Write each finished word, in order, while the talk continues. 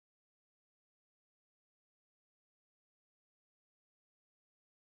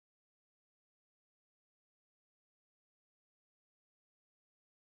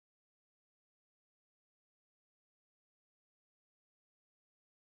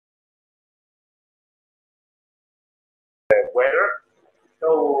weather.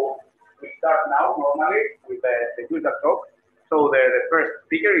 So we start now normally with the usual talk. So the first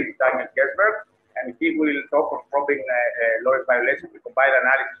speaker is Daniel Kerszberg, and he will talk on proving Lorentz violation with combined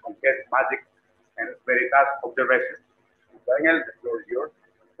analysis on H.E.S.S, magic, and VERITAS observation. Daniel, the floor is yours.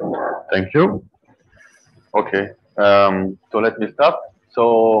 Thank you. Okay, so let me start.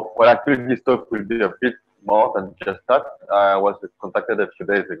 So, well, actually, this talk will be a bit more than just that. I was contacted a few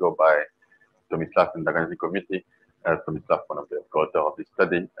days ago by Tomislav in the organizing committee, Tomislav, one of the co-authors of this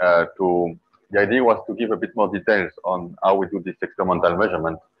study. The idea was to give a bit more details on how we do this experimental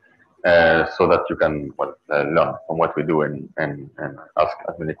measurement, so that you can learn from what we do and ask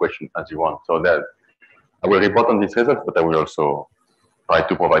as many questions as you want. So that I will report on these results, but I will also try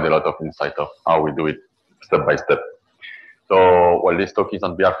to provide a lot of insight of how we do it step by step. So, well, this talk is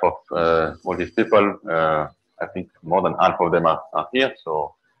on behalf of all these people. I think more than half of them are here,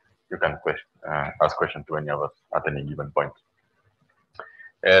 so you can ask questions to any of us at any given point.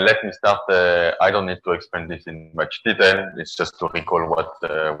 Let me start. I don't need to explain this in much detail. It's just to recall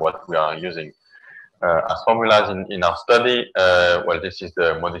what we are using as formulas in our study. Well, this is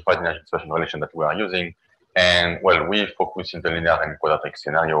the modified energy dispersion relation that we are using. And well, we focus in the linear and quadratic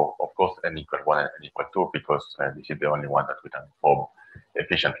scenario, of course, n equal 1 and n equal 2, because this is the only one that we can probe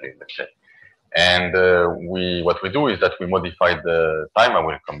efficiently, let's say. And what we do is that we modify the time. I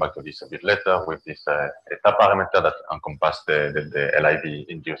will come back to this a bit later with this eta parameter that encompasses the LIV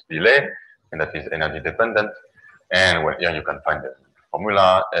induced delay, and that is energy dependent. And well, here you can find the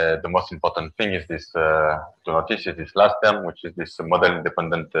formula. The most important thing is this to notice is this last term, which is this model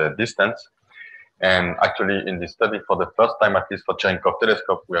independent distance. And actually, in this study, for the first time, at least for Cherenkov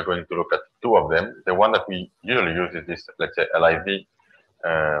telescope, we are going to look at two of them. The one that we usually use is this, let's say, LIV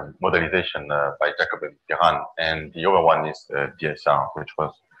modelization by Giacomo Rosati, and the other one is DSR, which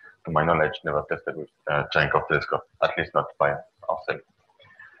was, to my knowledge, never tested with Cherenkov telescope, at least not by ourselves.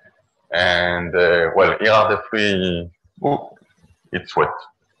 And well, here are the three. Ooh, it's wet.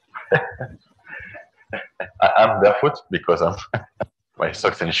 I'm barefoot because my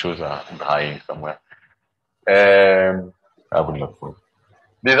socks and shoes are drying somewhere. I will not move.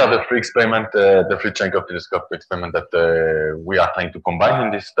 These are the three experiments, the three Cherenkov telescope experiment that we are trying to combine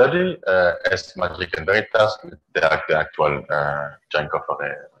in this study. H.E.S.S, magic, and VERITAS, the actual Cherenkov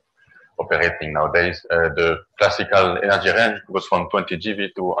operating nowadays. The classical energy range goes from 20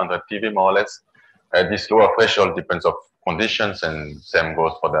 GeV to 100 TeV, more or less. This lower threshold depends on conditions, and same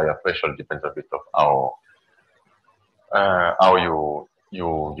goes for the higher threshold, depends a bit of how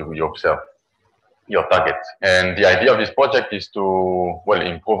you observe your target. And the idea of this project is to, well,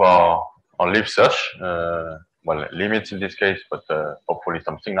 improve our leaf search, well, limits in this case, but hopefully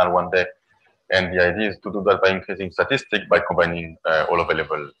some signal one day. And the idea is to do that by increasing statistics, by combining all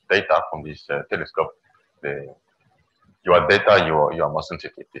available data from this telescope. You have data, you are more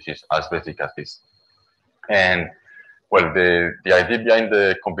sensitive. This is as basic as this. And well, the idea behind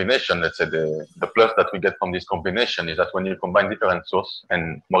the combination, let's say the plus that we get from this combination is that when you combine different sources,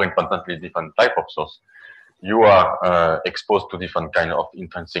 and more importantly, different type of source, you are exposed to different kind of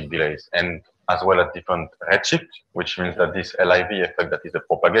intrinsic delays, and as well as different redshift, which means that this LIV effect, that is the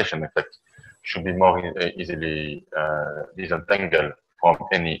propagation effect, should be more easily disentangled from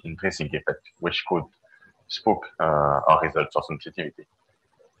any intrinsic effect, which could spook our results or sensitivity.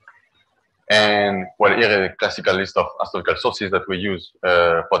 And well, here is a classical list of astronomical sources that we use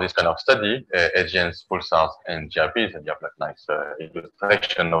for this kind of study, H.E.S.S, pulsars, and GRPs, and you have like nice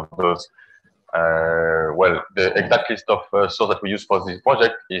illustration of those. Well, the exact list of sources that we use for this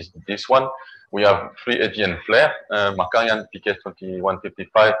project is this one. We have 3 AGN flare, Markarian,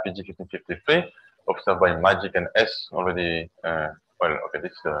 PK2155, PG1553, observed by Magic and H.E.S already. Well, okay,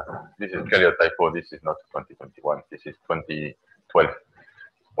 this is clearly a typo. This is not 2021. This is 2012.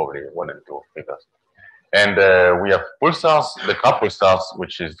 Probably 1 and 2 figures. And we have pulsars, the crab pulsars,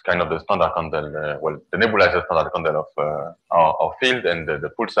 which is kind of the standard candle, well, the nebulizer standard candle of our field, and the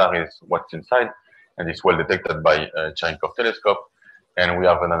pulsar is what's inside, and it's well detected by Cherenkov telescope. And we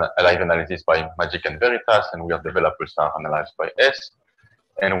have an LIV analysis by Magic and VERITAS, and we have the Vela pulsar analyzed by H.E.S.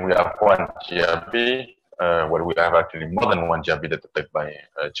 And we have one GRB, well, we have actually more than one GRB detected by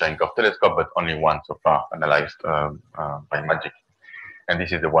Cherenkov telescope, but only one so far analyzed by Magic. And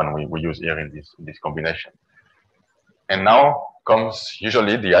this is the one we use here in this combination. And now comes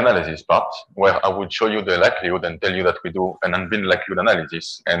usually the analysis part, where I would show you the likelihood and tell you that we do an unbinded likelihood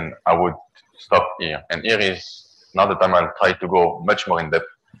analysis, and I would stop here. And here is now the time I'll try to go much more in depth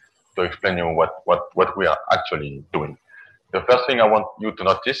to explain you what we are actually doing. The first thing I want you to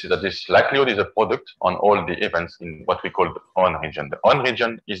notice is that this likelihood is a product on all the events in what we call the on region. The on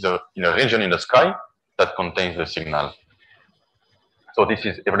region is in a region in the sky that contains the signal. So this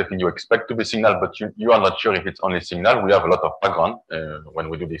is everything you expect to be signal, but you are not sure if it's only signal. We have a lot of background when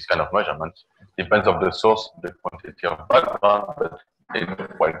we do this kind of measurements. Depends on the source, the quantity of background, but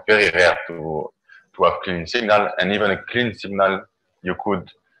it's well, very rare to have clean signal. And even a clean signal, you could,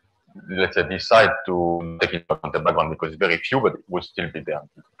 let's say, decide to take into account the background because it's very few, but it will still be there.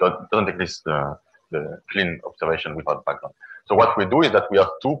 It doesn't exist the clean observation without background. So what we do is that we have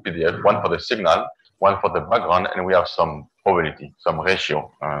two PDF, one for the signal, one for the background, and we have some probability, some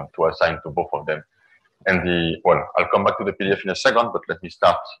ratio to assign to both of them. And well, I'll come back to the PDF in a second, but let me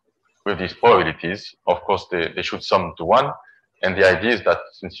start with these probabilities. Of course, they should sum to 1. And the idea is that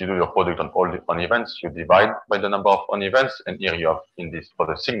since you do your product on all the on events, you divide by the number of on events. And here you have in this for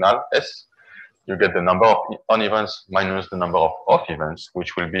the signal S, you get the number of on events minus the number of off events,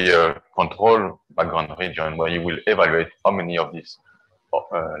 which will be a control background region where you will evaluate how many of these,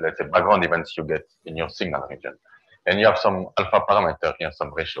 let's say, background events you get in your signal region. And you have some alpha parameter here,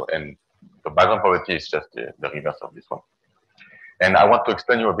 some ratio. And the background probability is just the reverse of this one. And I want to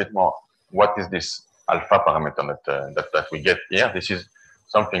explain you a bit more what is this alpha parameter that we get here. This is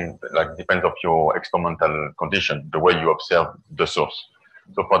something that, like, depends on your experimental condition, the way you observe the source.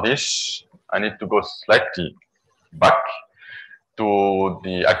 So for this, I need to go slightly back to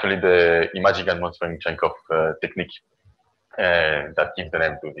actually the imaging atmospheric Chenkov technique that gives the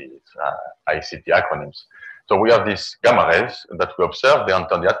name to these ICT acronyms. So we have these gamma rays that we observe. They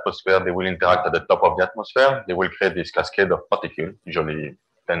enter the atmosphere. They will interact at the top of the atmosphere. They will create this cascade of particles, usually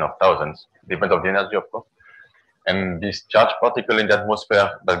 10 of thousands, depends on the energy, of course. And these charged particles in the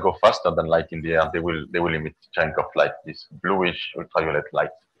atmosphere that go faster than light in the air, they will emit chunk of light, this bluish ultraviolet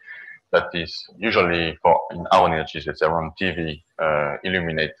light. That is usually in our energies, let's say around TV,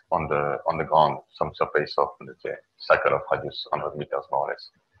 illuminate on the ground some surface of, let's say, cycle of radius 100 meters more or less.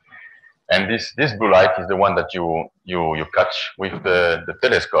 And this blue light is the one that you catch with the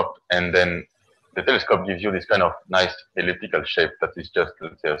telescope, and then the telescope gives you this kind of nice elliptical shape that is just,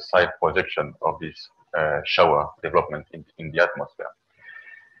 let's say, a side projection of this shower development in the atmosphere.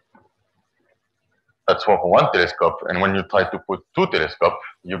 That's for one telescope, and when you try to put two telescopes,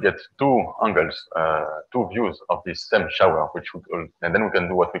 you get two angles, two views of this same shower, and then we can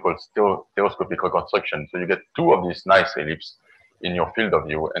do what we call stereoscopic reconstruction. So you get two of these nice ellipses in your field of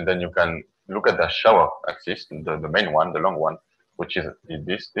view, and then you can look at the shower axis, the main one, the long one, which is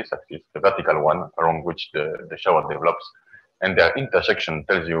this axis, the vertical one, along which the shower develops, and their intersection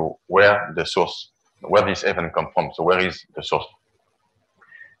tells you where the source, where this event comes from. So where is the source?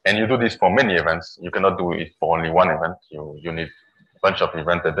 And you do this for many events. You cannot do it for only one event. You need a bunch of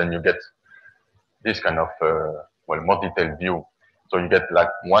events, and then you get this kind of well, more detailed view. So you get like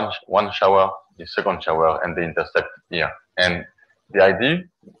one shower, the second shower, and they intersect here. And the idea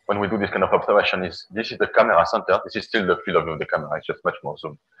when we do this kind of observation is this is the camera center. This is still the field of view of the camera. It's just much more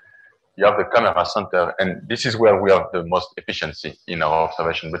zoom. You have the camera center, and this is where we have the most efficiency in our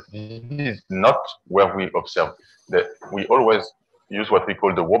observation. But this is not where we observe. We always use what we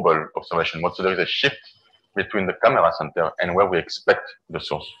call the wobble observation mode. So there is a shift between the camera center and where we expect the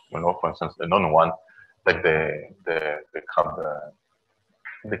source. You know, for instance, the known one, like the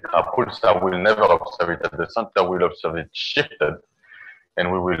crab pulsar will never observe it at the center. We'll observe it shifted,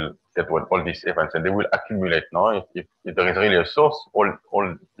 and we will get all these events, and they will accumulate. Now, if there is really a source,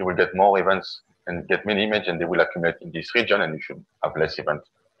 you will get more events and get many images, and they will accumulate in this region, and you should have less events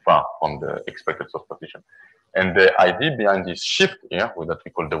far from the expected source position. And the idea behind this shift here, that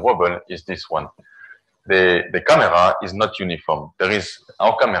we call the wobble, is this one. The camera is not uniform. There is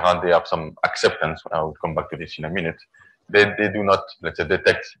our camera. They have some acceptance. I will come back to this in a minute. They do not, let's say,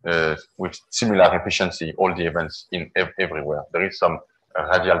 detect with similar efficiency all the events in everywhere. There is some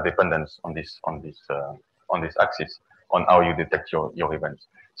radial dependence on this axis on how you detect your events.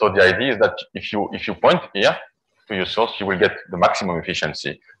 So the idea is that if you point here to your source, you will get the maximum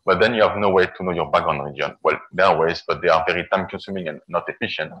efficiency, but then you have no way to know your background region. Well, there are ways, but they are very time consuming and not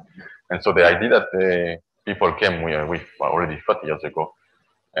efficient. And so the idea that the people came with already 30 years ago,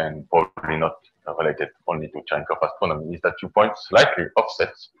 and probably not related only to Chenkov astronomy, is that you point slightly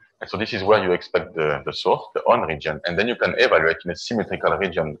offset. And so this is where you expect the source, the on region, and then you can evaluate in a symmetrical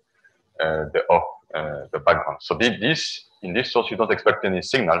region the background. So in this source, you don't expect any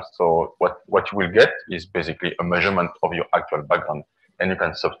signals. So what you will get is basically a measurement of your actual background, and you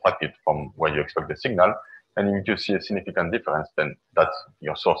can subtract it from where you expect the signal. And if you see a significant difference, then that's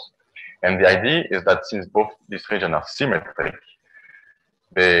your source. And the idea is that since both these regions are symmetric,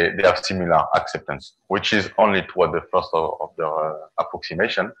 they have similar acceptance, which is only toward the first of the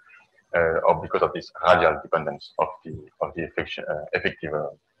approximation, or because of this radial dependence of the effective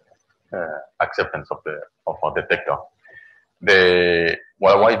acceptance of our detector.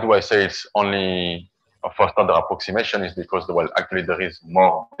 Well, why do I say it's only a first order approximation is because, well, actually there is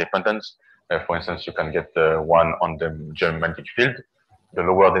more dependence. For instance, you can get one on the geometric field. The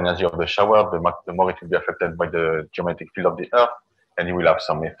lower the energy of the shower, the more it will be affected by the geometric field of the Earth, and you will have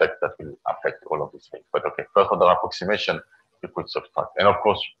some effect that will affect all of these things. But okay, first order approximation, you could subtract. And of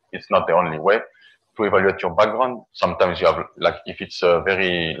course, it's not the only way to evaluate your background. Sometimes you have, like, if it's a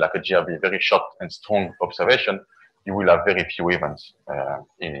very, like a GRB, very short and strong observation, you will have very few events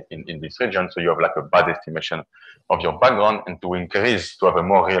in this region. So you have like a bad estimation of your background, and to increase, to have a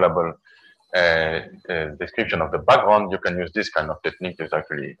more reliable description of the background, you can use this kind of technique. There's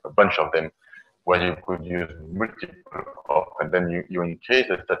actually a bunch of them where you could use multiple of, and then you increase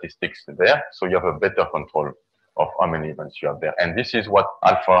the statistics there, so you have a better control of how many events you have there. And this is what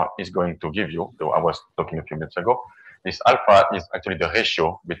alpha is going to give you, though I was talking a few minutes ago. This alpha is actually the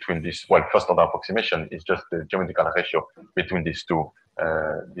ratio between this, well, first order approximation is just the geometrical ratio between these two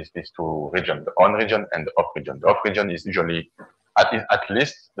regions, the on region and the off region. The off region is usually at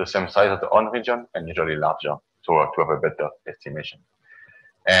least the same size as the on region and usually larger, so to have a better estimation.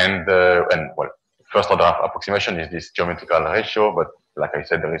 And well, first order approximation is this geometrical ratio, but like I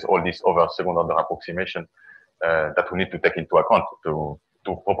said, there is all this other second order approximation that we need to take into account to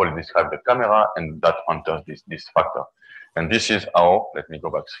properly describe the camera, and that enters this factor. And this is how, let me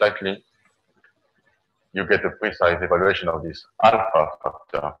go back slightly, you get a precise evaluation of this alpha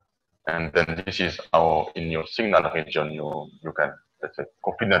factor. And then this is how in your signal region, you can, let's say,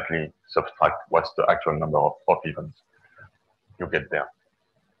 confidently subtract what's the actual number of events you get there.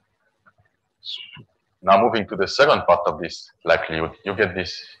 Now moving to the second part of this likelihood, you get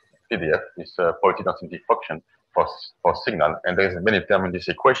this PDF, this probability density function for signal, and there is many terms in this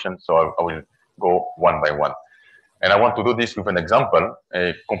equation, so I will go one by one. And I want to do this with an example,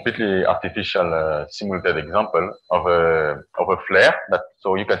 a completely artificial simulated example of a flare.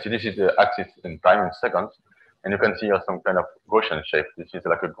 So you can see this is the axis in time in seconds, and you can see here some kind of Gaussian shape. This is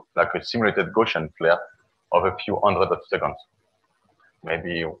like a simulated Gaussian flare of a few hundred of seconds,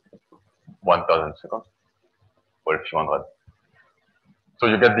 maybe 1,000 seconds, or a few hundred. So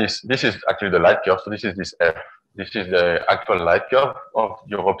you get this. This is actually the light curve. So this is this F. This is the actual light curve of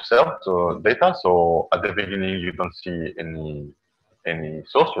your observed data. So at the beginning, you don't see any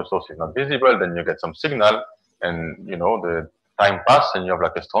source. Your source is not visible. Then you get some signal, and you know the time passes, and you have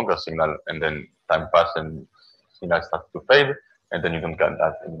like a stronger signal. And then time passes, and signal starts to fade, and then you don't get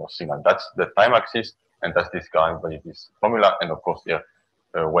that anymore signal. That's the time axis, and that's described by this formula. And of course, here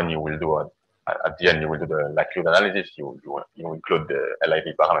when you will do at the end, you will do the likelihood analysis. You include the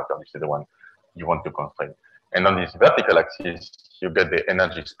LIV parameter, which is the one you want to constrain. And on this vertical axis, you get the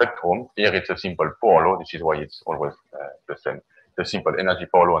energy spectrum. Here it's a simple power law. This is why it's always the same. The simple energy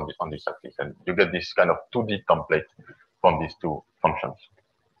power law on this axis. And you get this kind of 2D template from these two functions.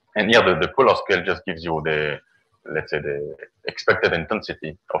 And here the color scale just gives you the, let's say, the expected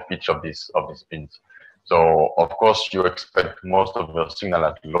intensity of each of these pins. So of course you expect most of your signal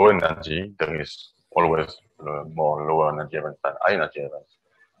at low energy. There is always more lower energy events than high energy events.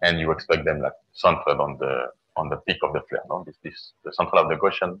 And you expect them like centered on the peak of the flare. No? The central of the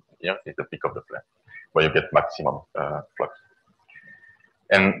Gaussian here is the peak of the flare, where you get maximum flux.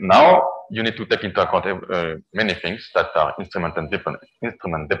 And now you need to take into account many things that are instrument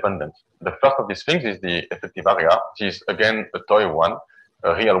dependent. The first of these things is the effective area. This is again a toy one.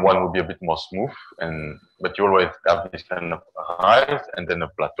 A real one will be a bit more smooth, but you always have this kind of rise and then a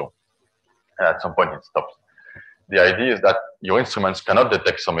plateau. And at some point it stops. The idea is that your instruments cannot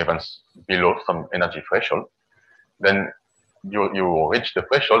detect some events below some energy threshold. Then you reach the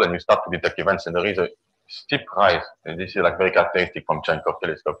threshold and you start to detect events, and there is a steep rise. And this is like very characteristic from Cherenkov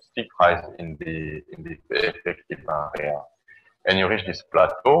telescope. Steep rise in the effective area, and you reach this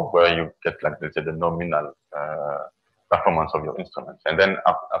plateau where you get, like, let's say, the nominal performance of your instruments. And then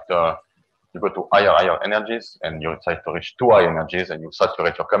after you go to higher energies, and you try to reach too high energies, and you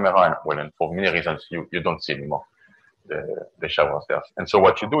saturate your camera, and for many reasons you don't see anymore the showers there. And so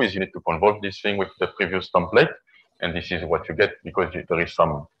what you do is you need to convolve this thing with the previous template, and this is what you get, because there is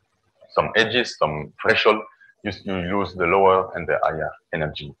some edges, some threshold. You lose the lower and the higher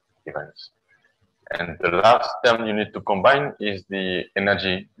energy events. And the last term you need to combine is the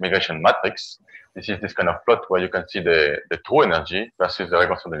energy migration matrix. This is this kind of plot where you can see the true energy versus the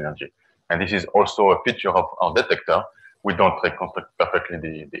reconstructed energy. And this is also a feature of our detector. We don't reconstruct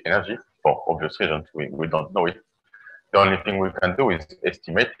perfectly the energy for obvious reasons. We don't know it. The only thing we can do is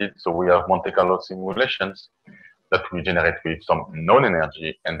estimate it. So we have Monte Carlo simulations that we generate with some known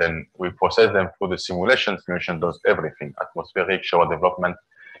energy, and then we process them through the simulation. Simulation does everything: atmospheric, shower development,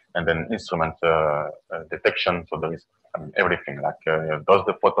 and then instrument detection. So there is I mean, everything. Like, does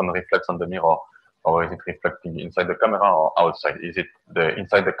the photon reflect on the mirror, or is it reflecting inside the camera or outside? Is it the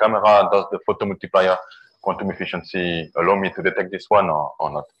inside the camera? Does the photomultiplier quantum efficiency allow me to detect this one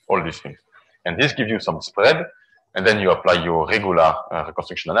or not? All these things, and this gives you some spread, and then you apply your regular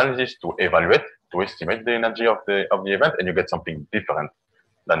reconstruction analysis to evaluate, to estimate the energy of the event, and you get something different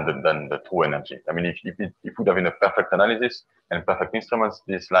than the true energy. I mean, if you would have in a perfect analysis and perfect instruments,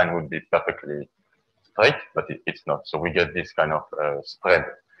 this line would be perfectly straight, but it's not. So we get this kind of spread.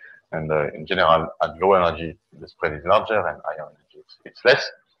 And in general, at low energy, the spread is larger, and higher energy, it's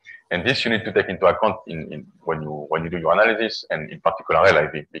less. And this you need to take into account when you do your analysis, and in particular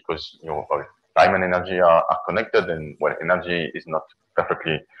LIV, because your time and energy are connected, and well, energy is not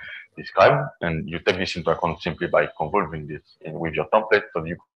perfectly described, and you take this into account simply by convolving this with your template. So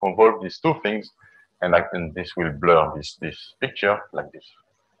you convolve these two things, and this will blur this picture like this.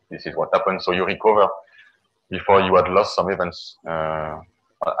 This is what happens. So you recover. Before you had lost some events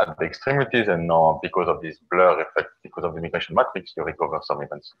at the extremities, and now because of this blur effect, because of the migration matrix, you recover some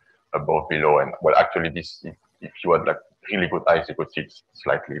events above, below, and well, actually, this if you had like really good eyes, you could see it's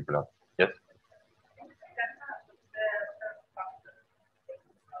slightly blurred. Yes.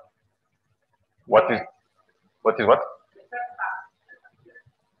 What is what?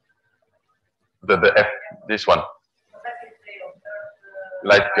 The F, this one.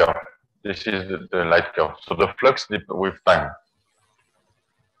 Light curve. This is the light curve. So the flux with time.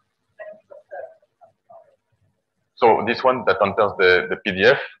 So this one that enters the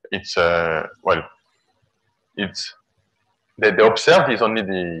PDF, it's well, it's the observed is only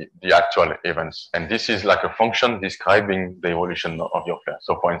the actual events, and this is like a function describing the evolution of your flare.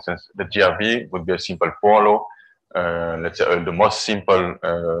 So for instance, the GRV would be a simple pour law. Let's say the most simple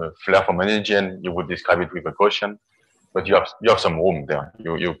flare from an EGN, you would describe it with a Gaussian, but you have some room there.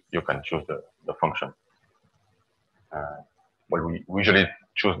 You can choose the function. Well, we usually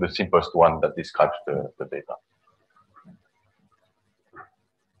choose the simplest one that describes the data.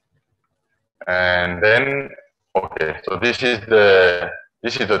 And then, okay, so this is the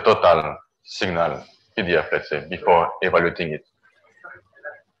total signal PDF, let's say, before evaluating it.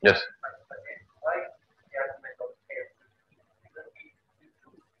 Yes.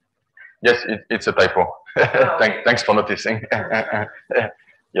 Yes, it's a typo. Thanks for noticing.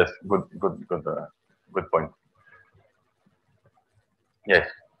 Yes, good point. Yes.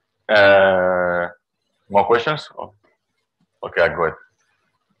 More questions? Oh. Okay, I go ahead.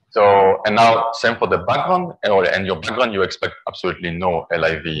 So, and now same for the background, and your background, you expect absolutely no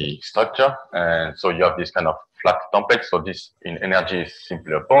LIV structure. And so you have this kind of flat template. So this in energy is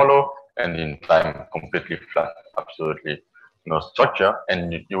simply a Polo, and in time completely flat, absolutely no structure.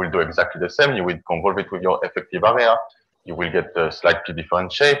 And you will do exactly the same. You will convolve it with your effective area. You will get a slightly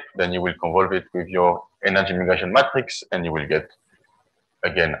different shape. Then you will convolve it with your energy migration matrix, and you will get,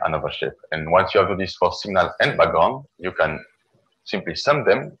 again, another shape. And once you have to do this for signal and background, you can simply sum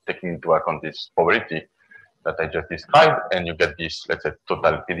them, taking into account this probability that I just described, and you get this, let's say,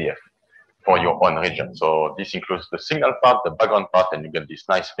 total PDF for your own region. So this includes the signal part, the background part, and you get this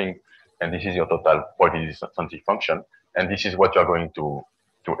nice thing. And this is your total probability density function. And this is what you're going to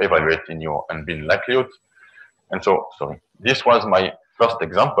evaluate in your unbin likelihood. And so, sorry, this was my first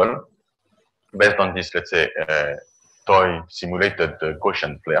example based on this, let's say, toy simulated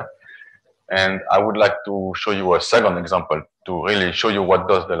Gaussian flare. And I would like to show you a second example to really show you what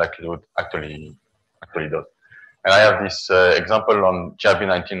does the likelihood actually does. And I have this example on GRB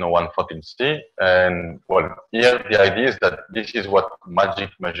 1901-14C. And well, here the idea is that this is what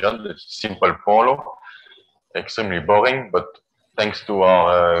magic measured, the simple Polo, extremely boring, but thanks to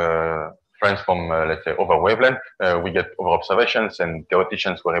our friends from, let's say, over wavelength, we get over observations, and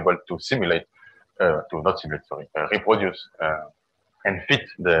theoreticians were able to simulate, reproduce and fit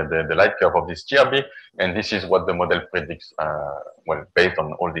the light curve of this GRB, and this is what the model predicts, well, based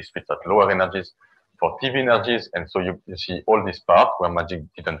on all these fits at lower energies for TV energies. And so you see all this part where magic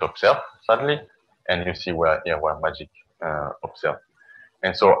didn't observe, sadly, and you see where magic observed.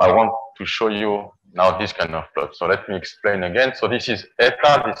 And so I want to show you now this kind of plot. So let me explain again. So this is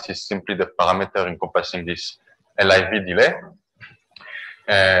eta. This is simply the parameter encompassing this LIV delay.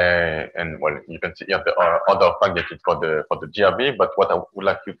 And well, you can see here the other package for the GRB. But what I would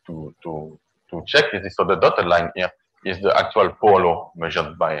like you to check is this. So the dotted line here is the actual Polo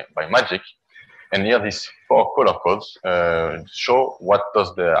measured by magic. And here these 4 color codes show what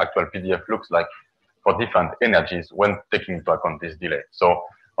does the actual PDF looks like for different energies when taking into account this delay. So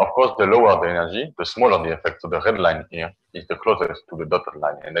of course, the lower the energy, the smaller the effect. So the red line here is the closest to the dotted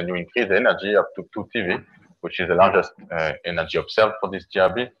line. And then you increase the energy up to 2 TV, which is the largest energy observed for this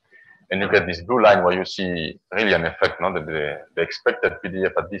GRB. And you get this blue line where you see really an effect, no? That the expected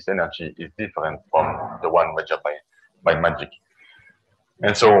PDF at this energy is different from the one measured by magic.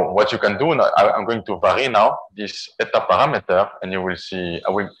 And so what you can do now, I'm going to vary now this eta parameter, and you will see,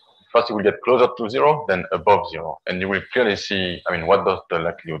 first you will get closer to 0, then above 0. And you will clearly see, I mean, what does the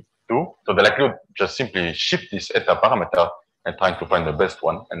likelihood do? So the likelihood just simply shift this eta parameter and trying to find the best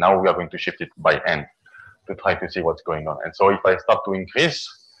one. And now we are going to shift it by n to try to see what's going on. And so if I start to increase,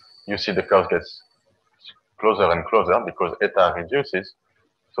 you see the curve gets closer and closer because eta reduces.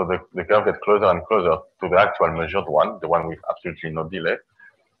 So the curve gets closer and closer to the actual measured one, the one with absolutely no delay.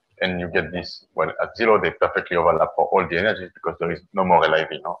 And you get this, well, at 0, they perfectly overlap for all the energies because there is no more LIV.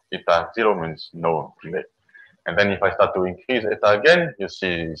 No? Eta 0 means no delay. And then if I start to increase eta again, you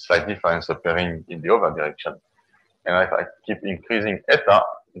see slight difference appearing in the other direction. And if I keep increasing eta,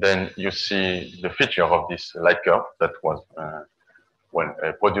 then you see the feature of this light curve that was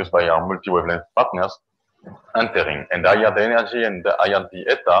produced by our multi-wavelength partners entering. And the higher the energy and the higher the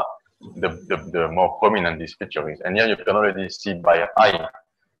eta, the more prominent this feature is. And here you can already see by eye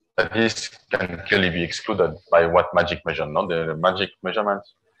that this can clearly be excluded by what magic measured. No? The magic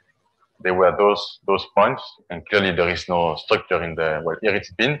measurements, they were those points, and clearly there is no structure in the, well, here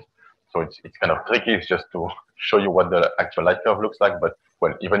it's binned, so it's kind of tricky. It's just to show you what the actual light curve looks like. But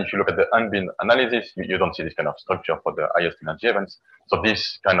well, even if you look at the unbinned analysis, you don't see this kind of structure for the highest energy events. So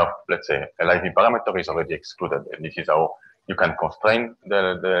this kind of, let's say, LIV parameter is already excluded, and this is how you can constrain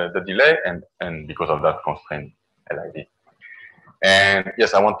the delay, and because of that, constrain LIV. And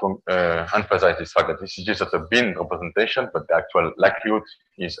yes, I want to emphasize this fact that this is just a bin representation, but the actual likelihood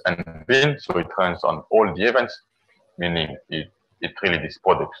is unbinned, so it runs on all the events, meaning it really this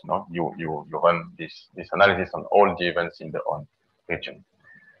product. No, you run this analysis on all the events in the on region.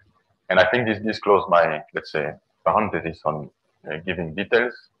 And I think this closes my, let's say, parenthesis on giving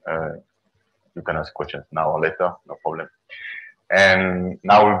details. You can ask questions now or later, no problem. And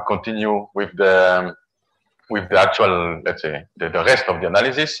now we'll continue with the actual, let's say, the rest of the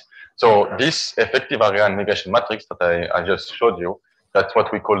analysis. So this effective area and negation matrix that I just showed you, that's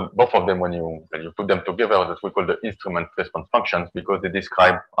what we call, both of them, when you put them together, that we call the instrument response functions, because they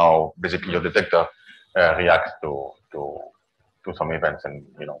describe how basically your detector reacts to some events, and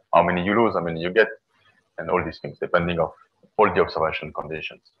you know how many you lose, how many you get, and all these things depending on all the observation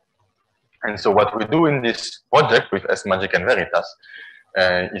conditions. And so what we do in this project with H.E.S., Magic, and VERITAS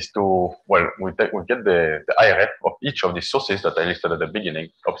is to, well, we get the IRF of each of the sources that I listed at the beginning,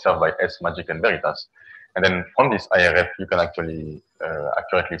 observed by H.E.S., Magic, and VERITAS. And then from this IRF, you can actually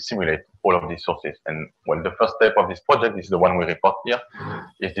accurately simulate all of these sources. And well, the first step of this project is the one we report here,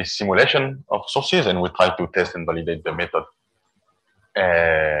 is this simulation of sources, and we try to test and validate the method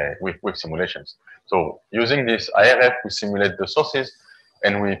with simulations. So using this IRF, we simulate the sources,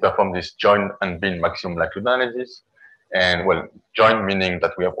 and we perform this join and bin maximum likelihood analysis. And well, join meaning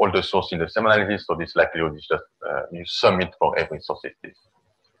that we have all the sources in the same analysis, so this likelihood is just you sum it for every source. This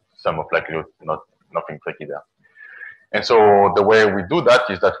sum of likelihood, nothing tricky there. And so the way we do that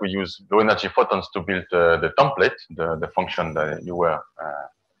is that we use low energy photons to build the template, the function that you were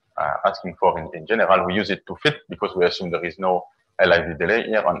asking for in general. We use it to fit because we assume there is no LIV delay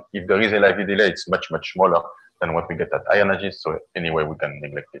here. And if there is LIV delay, it's much, much smaller than what we get at high energies. So anyway, we can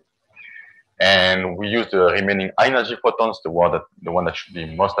neglect it. And we use the remaining high energy photons, the one that should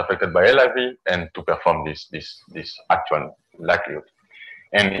be most affected by LIV, and to perform this actual likelihood.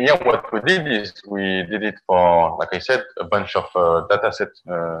 And here what we did is we did it for, like I said, a bunch of data sets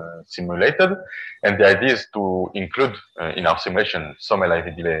simulated. And the idea is to include in our simulation some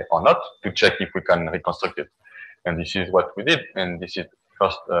LIV delay or not, to check if we can reconstruct it. And this is what we did. And this is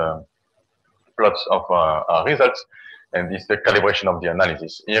first plots of our results. And this is the calibration of the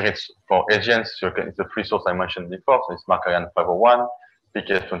analysis. Here it's for H.E.S., so it's the three sources I mentioned before. So it's Markarian 501,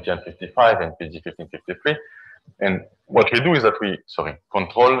 PKS2155, and PG1553. And what we do is that we,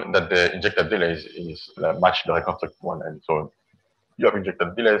 control that the injected delay is match the reconstructed one. And so you have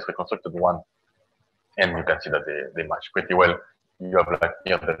injected delays, reconstructed one, and you can see that they match pretty well. You have like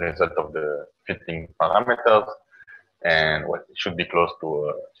here the result of the fitting parameters, and well, it should be close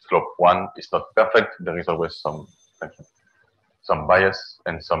to slope 1. It's not perfect. There is always some bias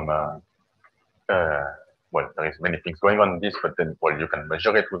and some well, there is many things going on in this, but then, well, you can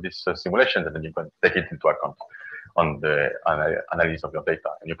measure it with this simulation, and then you can take it into account on the analysis of your data.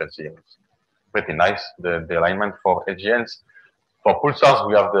 And you can see it's pretty nice, the alignment for H.E.S. For pulsars,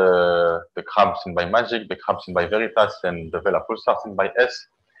 we have the crabs in by Magic, the crabs in by VERITAS, and the Vela pulsars in by H.E.S.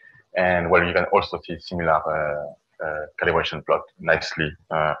 And, well, you can also see similar calibration plot, nicely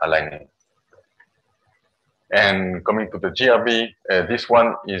aligning. And coming to the GRB, this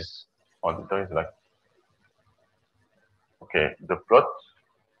one is or there is like, okay, the plot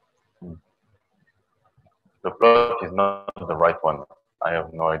is not the right one. I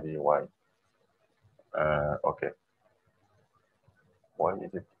have no idea why. Okay. Why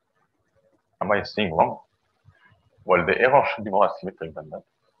is it? Am I seeing wrong? Well, the error should be more asymmetric than that.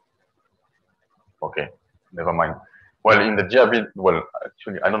 Okay, never mind. Well, in the GRB, well,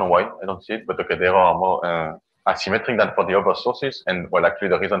 actually, I don't know why I don't see it, but okay, the error are more asymmetric than for the other sources. And well, actually,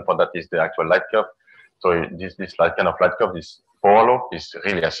 the reason for that is the actual light curve. So this kind of light curve, this power law is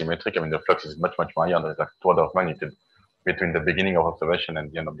really asymmetric. I mean, the flux is much higher. There's like 2 orders of magnitude between the beginning of observation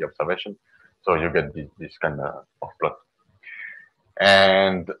and the end of the observation. So you get this kind of plot.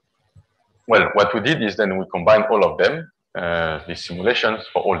 And well, what we did is then we combined all of them, these simulations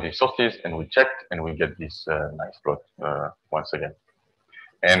for all these sources, and we checked, and we get this nice plot once again.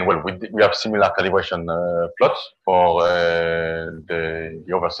 And well, we have similar calibration plots for the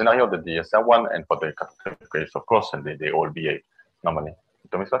other scenario, the DSR one, and for the catastrophic case, of course, and they all behave normally.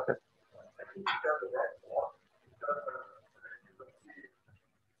 Tomislav?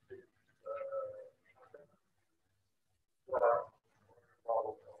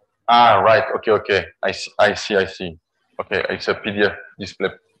 Ah, right. Okay. I see. Okay, it's a PDF display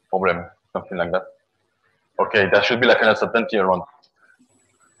problem, something like that. Okay, there should be like an uncertainty around.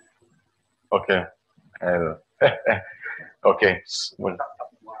 Okay. Okay. Well.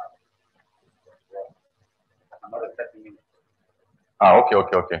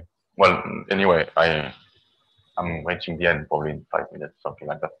 Okay. Well, anyway, I'm reaching the end probably in 5 minutes, something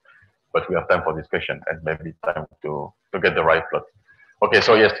like that. But we have time for discussion and maybe time to get the right plot. Okay,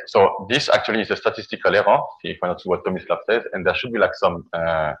 so yes, so this actually is a statistical error, if I not see what Tomislav says, and there should be like some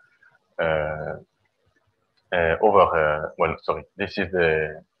well, sorry, this is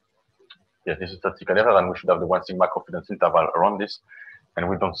the, yes, this is a statistical error, and we should have the 1 sigma confidence interval around this, and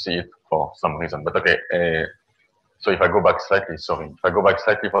we don't see it for some reason. But okay, so if I go back slightly, sorry, if I go back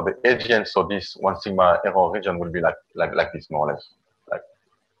slightly for the AGN, so this 1 sigma error region will be like this more or less, like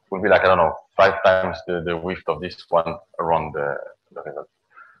will be like, I don't know, 5 times the width of this one around the result,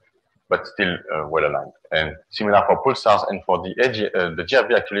 but still well aligned. And similar for pulsars, and for the the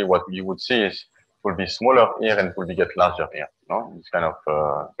GRB, actually, what you would see is will be smaller here and will be get larger here. No, it's kind of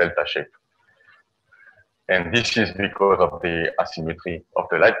delta shape. And this is because of the asymmetry of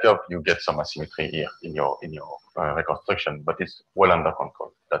the light curve. You get some asymmetry here in your reconstruction, but it's well under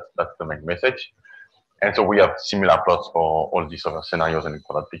control. That's the main message. And so we have similar plots for all these other scenarios in the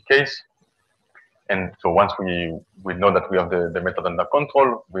quadratic case. And so once we know that we have the method under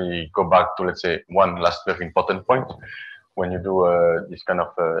control, we go back to, let's say, one last very important point. When you do this kind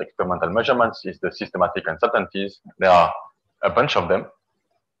of experimental measurements, is the systematic uncertainties. There are a bunch of them.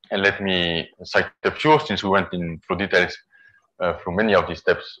 And let me cite a few, since we went through details through many of these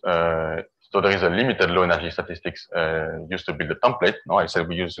steps. So there is a limited low energy statistics used to build the template. No, I said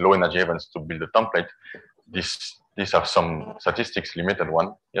we use low energy events to build the template. These have some statistics, limited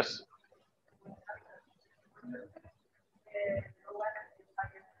one. Yes.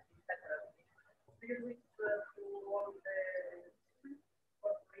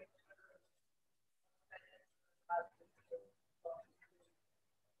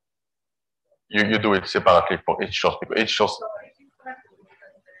 You do it separately for each source, because each source.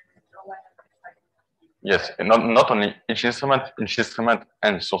 Yes, and not only each instrument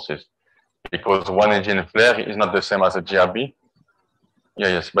and sources, because one AGN flare is not the same as a GRB. Yeah,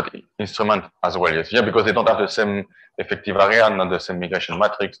 yes, but instrument as well, yes. Yeah, because they don't have the same effective area, not the same migration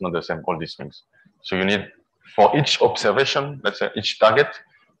matrix, not the same all these things. So you need, for each observation, let's say each target,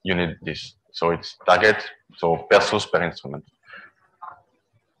 you need this. So it's target, so per source per instrument.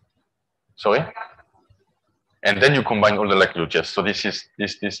 Sorry? And then you combine all the likelihoods. Yes. So this is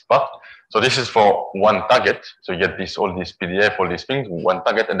this part. So this is for one target. So you get all this PDF, all these things, one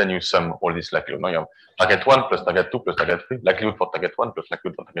target, and then you sum all this likelihood. Now you have target 1 plus target 2 plus target 3, likelihood for target 1 plus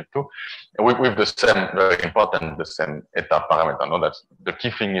likelihood for target 2. And with the same, very important, the same eta parameter. No, that's the key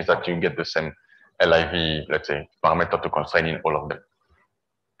thing, is that you get the same LIV, let's say, parameter to constrain in all of them.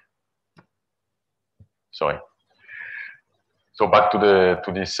 Sorry. So back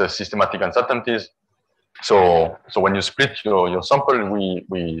to these systematic uncertainties. So when you split your sample,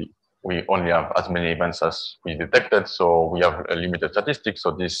 we only have as many events as we detected. So we have a limited statistics.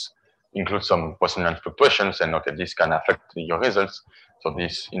 So this includes some Poissonian fluctuations, and okay, this can affect your results. So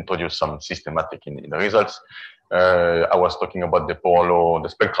this introduces some systematic in the results. I was talking about the power law, the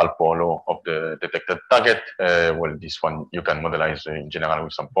spectral power law of the detected target. Well, this one you can modelize in general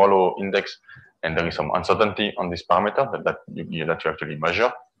with some power law index, and there is some uncertainty on this parameter that you actually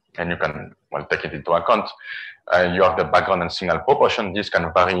measure, and you can, well, take it into account. you have the background and signal proportion. This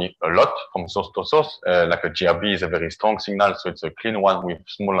can vary a lot from source to source. Like a GRB is a very strong signal, so it's a clean one with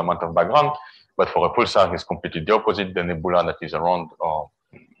small amount of background. But for a pulsar, it's completely the opposite. The nebula that is around, or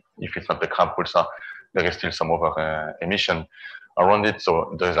if it's not a crab pulsar, there is still some over emission around it.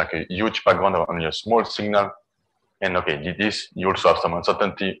 So there's like a huge background of only a small signal. And okay, this, you also have some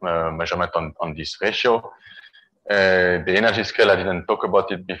uncertainty measurement on this ratio. The energy scale, I didn't talk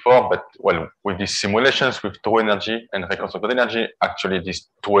about it before, but well, with these simulations with true energy and reconstructed energy, actually this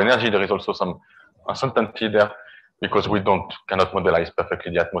true energy, there is also some uncertainty there because we cannot modelize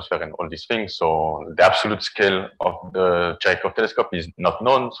perfectly the atmosphere and all these things. So the absolute scale of the Cherenkov telescope is not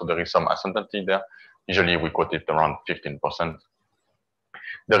known, so there is some uncertainty there. Usually we quote it around 15%.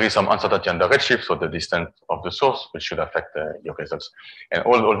 There is some uncertainty on the redshift, so the distance of the source, which should affect your results. And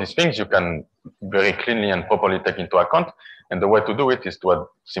all these things you can very cleanly and properly take into account. And the way to do it is to add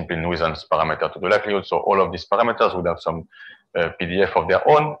simply nuisance parameter to the likelihood. So all of these parameters would have some PDF of their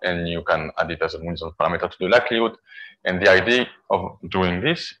own, and you can add it as a nuisance parameter to the likelihood. And the idea of doing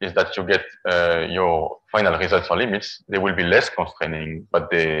this is that you get your final results or limits. They will be less constraining, but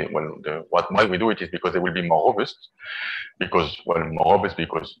why we do it is because they will be more robust. Because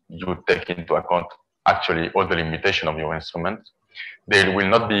you take into account actually all the limitation of your instrument. They will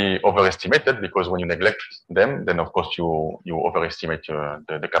not be overestimated because when you neglect them, then of course you overestimate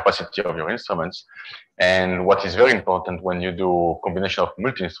the capacity of your instruments. And what is very important when you do combination of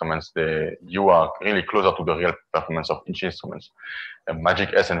multi-instruments, you are really closer to the real performance of each instrument. Magic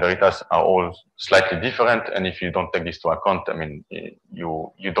H.E.S. and VERITAS are all slightly different, and if you don't take this into account, I mean,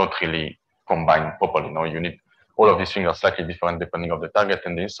 you don't really combine properly. No, you need. All of these things are slightly different depending on the target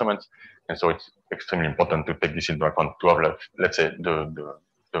and the instruments. And so it's extremely important to take this into account to have, let's say, the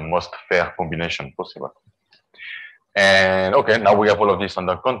most fair combination possible. And okay, now we have all of this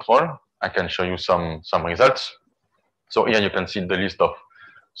under control. I can show you some results. So here you can see the list of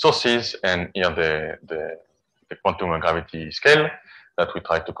sources, and here the quantum gravity scale that we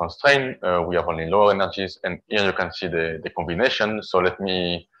try to constrain. We have only lower energies, and here you can see the combination. So let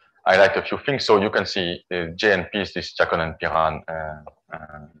me highlight a few things. So you can see J and P is this Chacon and Piran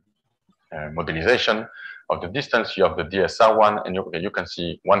modelization of the distance. You have the DSR one, and you can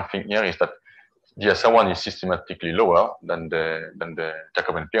see one thing here is that DSR one is systematically lower than the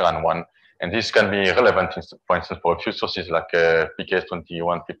Jacob and Piran one, and this can be relevant, for instance, for a few sources like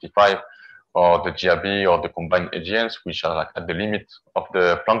PKS2155 or the GRB or the combined AGNs, which are like at the limit of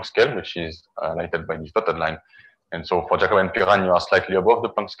the Planck scale, which is highlighted by this dotted line. And so for Jacob and Piran, you are slightly above the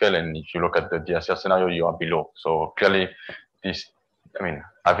Planck scale, and if you look at the DSR scenario, you are below. So clearly,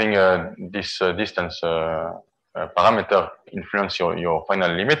 having this distance parameter influence your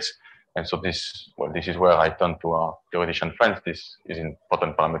final limits. And so this is where I turn to our theoretician friends. This is an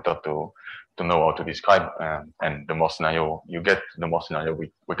important parameter to know how to describe. And the more scenario you get, the more scenario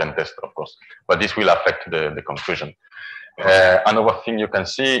we can test, of course. But this will affect the conclusion. Another thing you can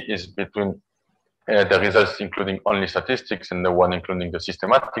see is between the results including only statistics and the one including the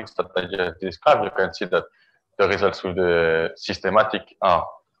systematics that I just described, you can see that the results with the systematic are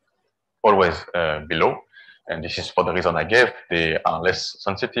always below. And this is for the reason I gave. They are less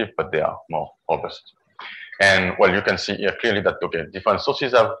sensitive, but they are more robust. And well, you can see here clearly that, okay, different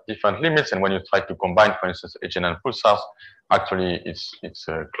sources have different limits. And when you try to combine, for instance, AGN and pulsars, actually it's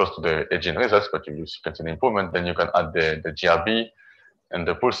close to the AGN results, but you can see the improvement. Then you can add the GRB and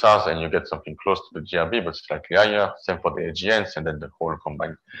the pulsars, and you get something close to the GRB, but slightly higher. Same for the AGNs, and then the whole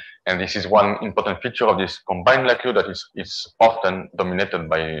combined. And this is one important feature of this combined likelihood, that is often dominated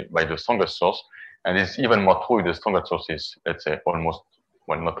by the strongest source. And it's even more true with the strongest sources, let's say almost,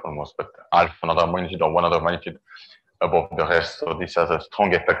 well, not almost, but half another magnitude or one other magnitude above the rest. So this has a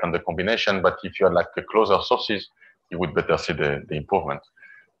strong effect on the combination. But if you had like a closer sources, you would better see the improvement.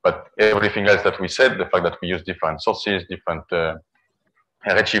 But everything else that we said, the fact that we use different sources, different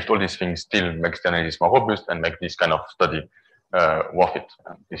redshift, all these things still makes the analysis more robust and make this kind of study worth it.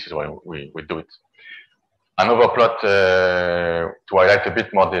 And this is why we do it. Another plot to highlight a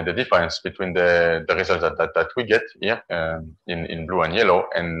bit more the difference between the results that we get here in blue and yellow,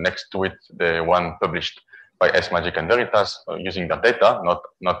 and next to it the one published by H.E.S., Magic and VERITAS using their data,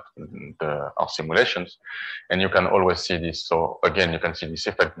 not our simulations. And you can always see this. So again, you can see this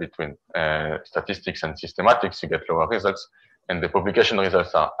effect between statistics and systematics. You get lower results, and the publication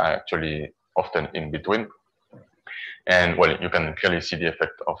results are actually often in between. And well, you can clearly see the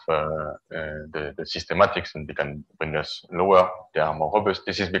effect of the systematics, and they can bring us lower. They are more robust.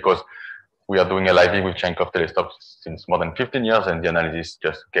 This is because we are doing LIV with Cherenkov telescopes since more than 15 years, and the analysis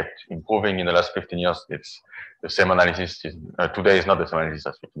just kept improving in the last 15 years. It's the same analysis. Today is not the same analysis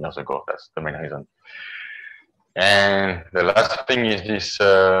as 15 years ago. That's the main reason. And the last thing is this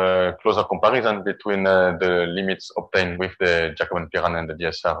closer comparison between the limits obtained with the Jacobian-Piran and the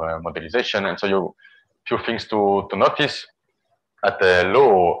DSR modelization. And so few things to notice. At a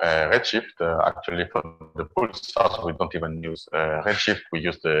low redshift, actually for the pulsars, we don't even use redshift, we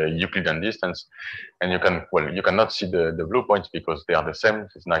use the Euclidean distance. And you cannot see the blue points because they are the same.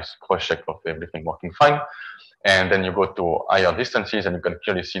 It's a nice cross-check of everything working fine. And then you go to higher distances and you can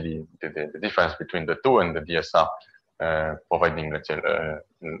clearly see the difference between the two and the DSR, providing, let's say,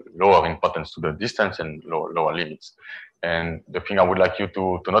 lower importance to the distance and lower limits. And the thing I would like you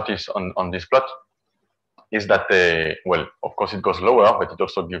to notice on this plot is that, well, of course it goes lower, but it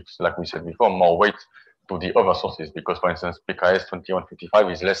also gives, like we said before, more weight to the other sources because, for instance,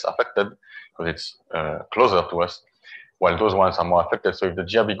 PKS2155 is less affected because it's closer to us, while those ones are more affected. So if the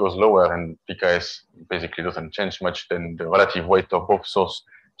GRB goes lower and PKS basically doesn't change much, then the relative weight of both sources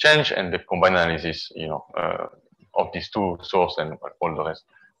change, and the combined analysis, of these two sources and all the rest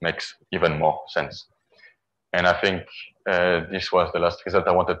makes even more sense. And I think this was the last result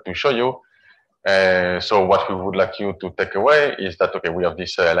I wanted to show you. So what we would like you to take away is that, okay, we have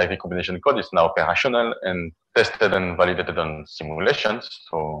this LIV combination code. It's now operational and tested and validated on simulations.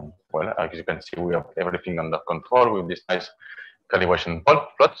 So, well, as you can see, we have everything under control with this nice calibration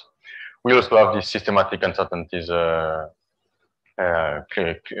plot. We also have these systematic uncertainties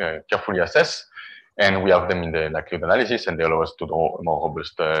carefully assessed, and we have them in the likelihood analysis, and they allow us to draw more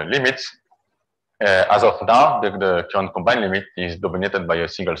robust limits. As of now, the current combined limit is dominated by a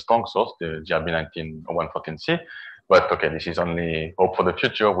single strong source, the GRB19-114C. But okay, this is only hope for the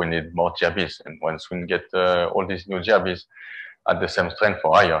future. We need more GRBs. And once we get all these new GRBs at the same strength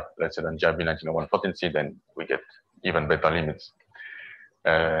or higher, let's say than GRB19-114C, then we get even better limits.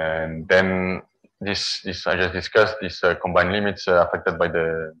 And then this I just discussed, these combined limits affected by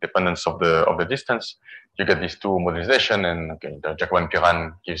the dependence of the distance. You get these two modelization, and okay, the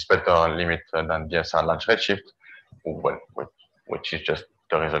Jacobian-Piran gives better limit than DSR large redshift, well, which is just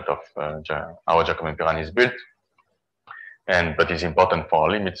the result of how Jacobian-Piran is built. But it's important for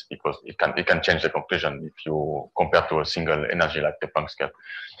our limits because it can change the conclusion if you compare to a single energy like the Planck scale.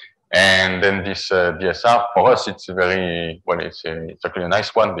 And then this DSR, for us, it's very, well, it's actually a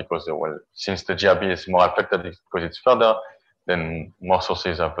nice one because, well, since the GRB is more affected because it's further, then more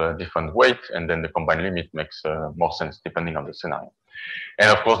sources have a different weight, and then the combined limit makes more sense depending on the scenario. And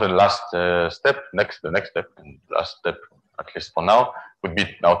of course, the last step, the next step, and last step, at least for now, would be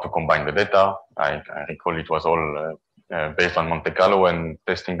now to combine the data. I recall it was all based on Monte Carlo and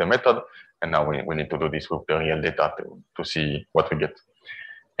testing the method, and now we need to do this with the real data to see what we get.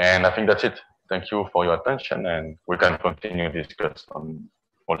 And I think that's it. Thank you for your attention, and we can continue to discuss on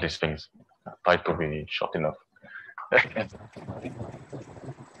all these things. Try to be short enough. So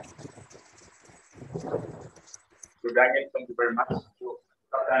Daniel, thank you very much. So,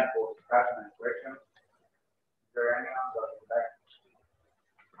 time for discussion and questions. Is there anyone that would like?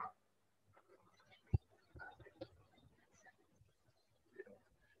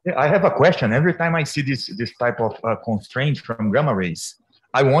 Yeah, I have a question. Every time I see this type of constraint from gamma rays,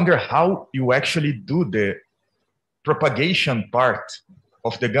 I wonder how you actually do the propagation part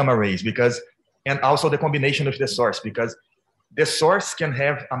of the gamma rays, and also the combination with the source, because the source can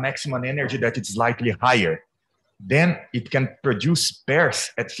have a maximum energy that is slightly higher. Then it can produce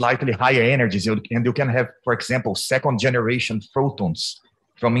pairs at slightly higher energies, and you can have, for example, second generation photons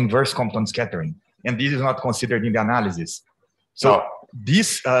from inverse Compton scattering, and this is not considered in the analysis. So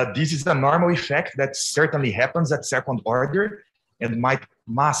this is a normal effect that certainly happens at second order and might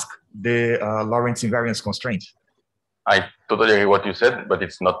mask the Lorentz invariance constraint. I totally agree what you said, but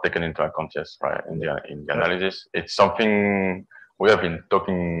it's not taken into account, yes, right, in the analysis. It's something we have been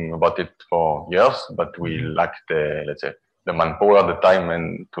talking about it for years, but we lack the, let's say, the manpower, the time,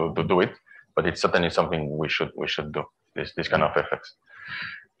 and to do it. But it's certainly something we should do, this kind of effects.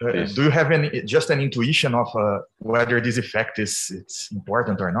 Do you have just an intuition of whether this effect it's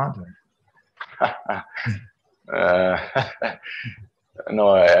important or not? No,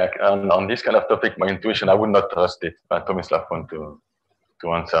 on this kind of topic, my intuition, I would not trust it. Tomislav want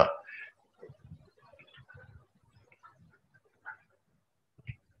to answer.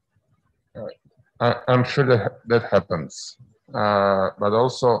 I'm sure that happens. But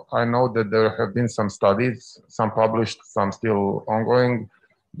also, I know that there have been some studies, some published, some still ongoing,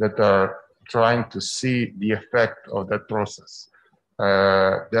 that are trying to see the effect of that process. They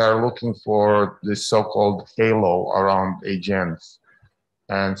are looking for this so-called halo around AGNs.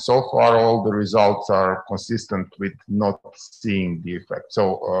 And so far, all the results are consistent with not seeing the effect.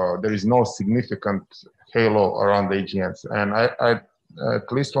 So there is no significant halo around AGNs. And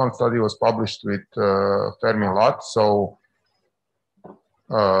at least one study was published with Fermi lot. So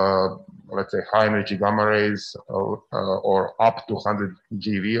let's say high energy gamma rays or up to 100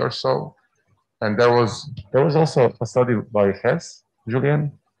 GeV or so. And there was also a study by H.E.S.,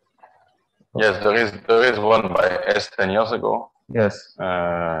 Julian. Yes, there is one by H.E.S 10 years ago. Yes.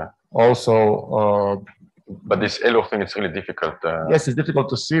 Also, but this Elo thing is really difficult. Yes, it's difficult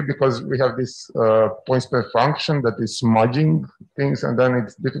to see because we have this point square function that is smudging things, and then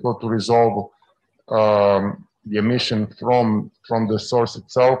it's difficult to resolve the emission from the source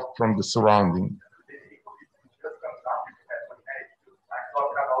itself, from the surrounding.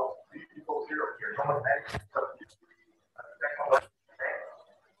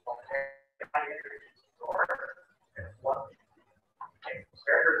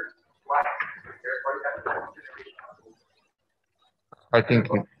 I think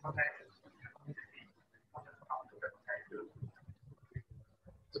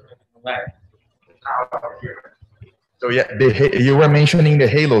so yeah, you were mentioning the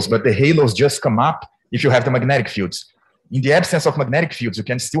halos, but the halos just come up if you have the magnetic fields. In the absence of magnetic fields, you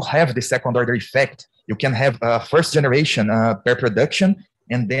can still have the second order effect. You can have first generation per production,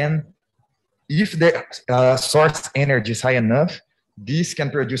 and then if the source energy is high enough, this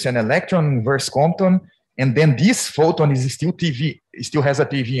can produce an electron inverse Compton, and then this photon is still TeV, it still has a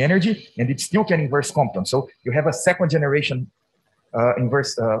TeV energy, and it still can inverse Compton. So you have a second generation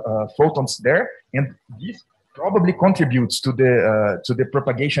inverse photons there, and this probably contributes to the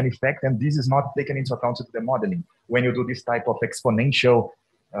propagation effect, and this is not taken into account to the modeling when you do this type of exponential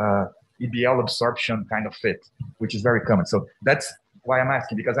EBL absorption kind of fit, which is very common. So that's why I'm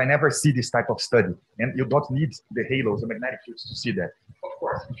asking, because I never see this type of study, and you don't need the halos, the magnetic fields to see that. Of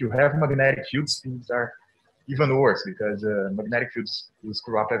course, if you have magnetic fields, things are even worse because magnetic fields will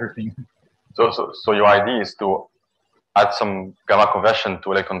screw up everything. So your idea is to add some gamma conversion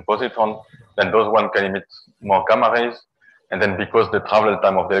to electron positron, then those one can emit more gamma rays, and then because the travel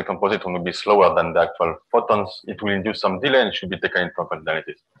time of the electron positron will be slower than the actual photons, it will induce some delay and should be taken into account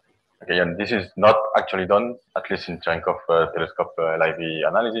analysis. Okay, and this is not actually done, at least in Cherenkov telescope LIV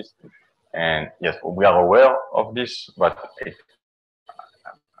analysis. And yes, we are aware of this, but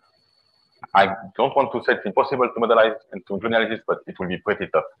I don't want to say it's impossible to modelize and to do analysis, but it will be pretty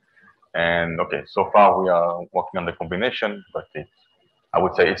tough. And okay, so far we are working on the combination, but I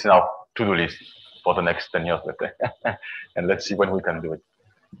would say it's in our to-do list for the next 10 years, let's say. And let's see when we can do it.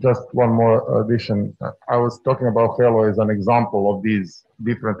 Just one more addition. I was talking about halo as an example of these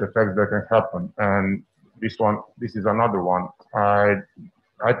different effects that can happen, and this is another one.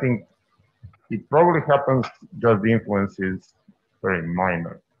 I think it probably happens, just the influence is very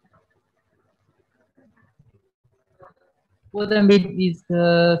minor. Wouldn't it be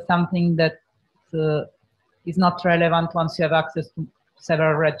something that is not relevant once you have access to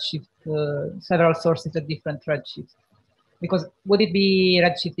several redshift, several sources at different redshifts? Because would it be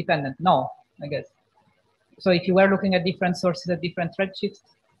redshift dependent? No, I guess. So if you were looking at different sources at different redshifts,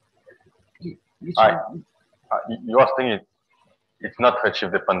 you are saying it's not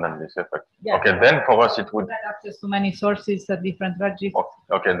redshift dependent, this effect. Yeah. Okay, then for us it would have access to many sources at different redshifts.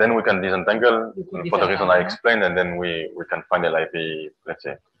 Okay, then we can disentangle for the reason I explained, and then we can find a LIV, let's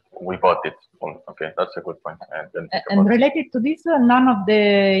say, without it. Okay, that's a good point. And related to this, none of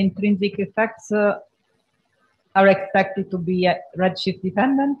the intrinsic effects are expected to be redshift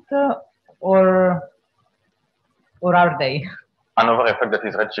dependent, or are they? Another effect that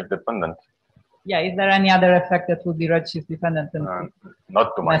is redshift dependent. Yeah, is there any other effect that would be redshift dependent?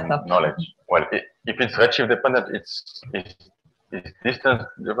 Not to my knowledge. Well, if it's redshift dependent, it's distance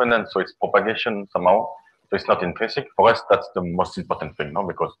dependent, so it's propagation somehow. So it's not intrinsic. For us, that's the most important thing, no?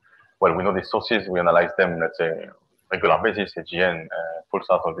 Because, well, we know these sources, we analyze them, let's say, regular basis, AGN,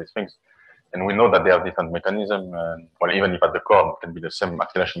 pulsars, all these things. And we know that they have different mechanisms. Well, even if at the core it can be the same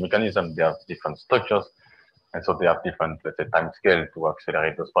acceleration mechanism, they have different structures. And so they have different, let's say, time scale to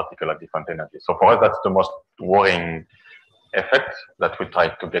accelerate those particles at different energies. So for us, that's the most worrying effect that we try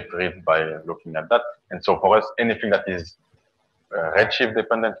to get rid by looking at that. And so for us, anything that is redshift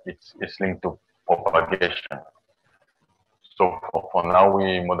dependent, it's linked to propagation. So for now, we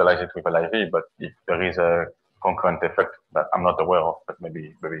modelize it with LIV, but if there is a concurrent effect that I'm not aware of, but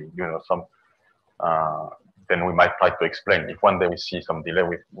maybe you know some, then we might try to explain. If one day we see some delay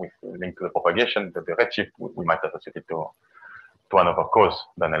with linked to the propagation, the redshift, we might associate it to another cause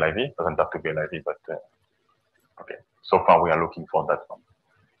than LIV. Doesn't have to be LIV, but okay. So far, we are looking for that one.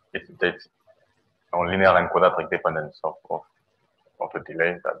 It's on linear and quadratic dependence of the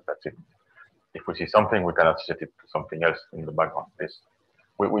delay. That's it. If we see something, we can associate it to something else in the background.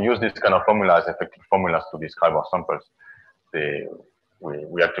 We use this kind of formula as effective formulas to describe our samples.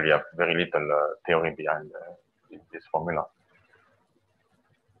 we actually have very little theory behind this formula.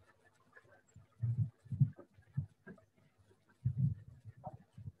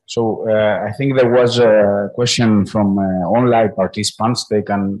 So I think there was a question from online participants. They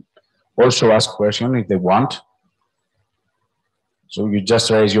can also ask questions if they want. So you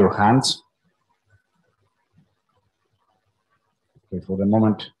just raise your hands. Okay, for the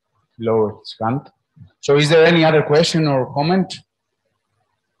moment, lower his hand. So is there any other question or comment?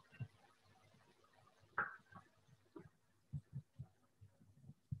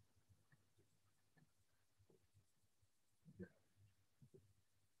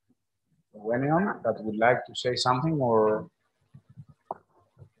 Anyone that would like to say something or?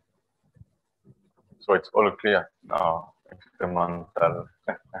 So it's all clear now. Experimental.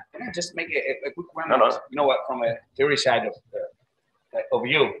 Can I just make a quick one? No. You know what, from a theory side of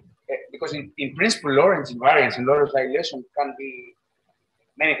view, because in principle, Lorentz invariance and Lorentz violation can be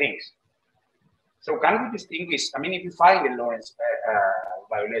many things. So can we distinguish? I mean, if you find a Lorentz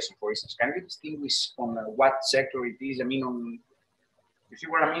violation, for instance, can we distinguish on what sector it is? I mean, on. You see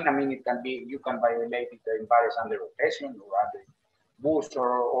what I mean? I mean, it can be, you can violate it in various under rotation or under boost,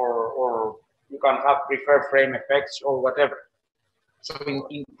 or you can have preferred frame effects or whatever. So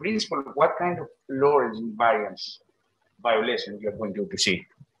in principle, what kind of Lorentz invariance violation you're going to see?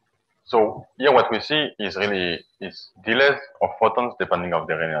 So here what we see is really delays of photons depending on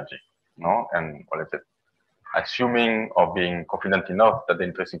their energy, no? And what is it? Assuming or being confident enough that the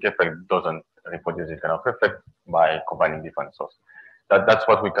intrinsic effect doesn't reproduce this kind of effect by combining different sources. That's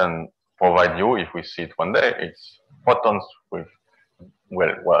what we can provide you if we see it one day. It's photons with,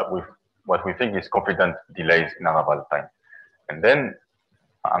 with what we think is confident delays in arrival time. And then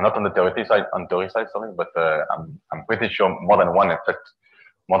I'm not on the theory side, sorry, but I'm pretty sure more than one effect,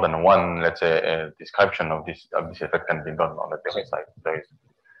 more than one, let's say, description of this effect can be done on the theory side.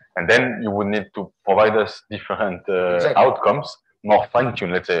 And then you would need to provide us different outcomes, more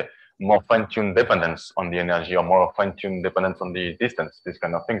fine-tuned, let's say, more fine-tuned dependence on the energy or more fine-tuned dependence on the distance, these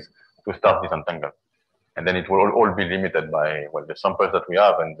kind of things, to start disentangle. And then it will all be limited by, well, the samples that we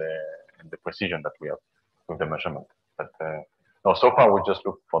have and the precision that we have with the measurement. But no, so far we just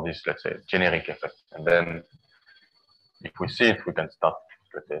look for this, let's say, generic effect. And then if we see it, we can start,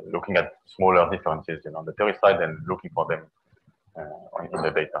 let's say, looking at smaller differences, on the theory side and looking for them in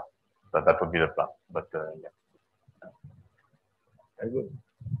the data. That would be the plan. But yeah. Very good.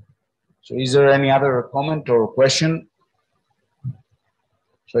 So is there any other comment or question?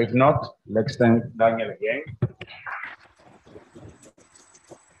 So if not, let's thank Daniel again.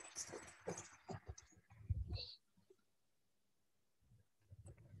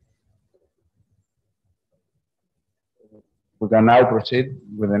 We can now proceed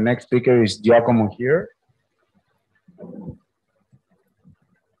with the next speaker is Giacomo here.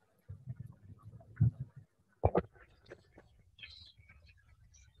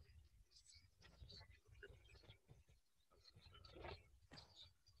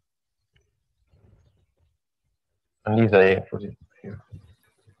 Lisa,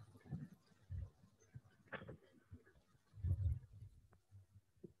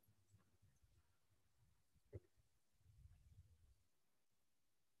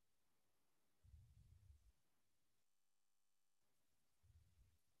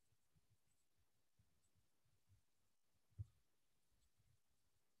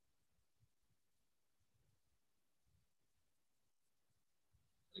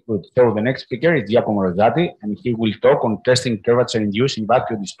 Good. So the next speaker is Giacomo Rosati, and he will talk on testing curvature-induced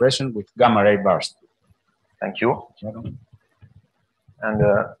in-vacuo dispersion with gamma ray burst. thank you. And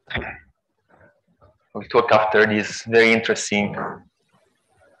we'll talk after this very interesting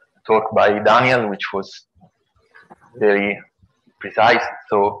talk by Daniel, which was very precise.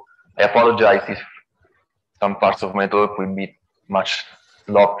 So I apologize if some parts of my talk will be much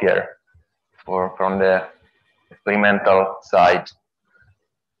sloppier from the experimental side.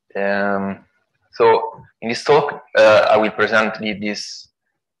 So in this talk, I will present this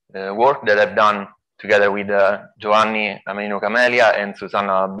work that I've done together with Giovanni Amelino Camelia and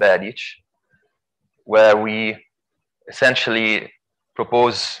Susanna Bedic, where we essentially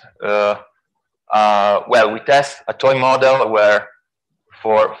propose, well, we test a toy model where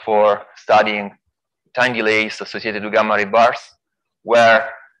for studying time delays associated with gamma ray bursts, where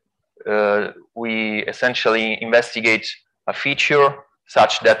we essentially investigate a feature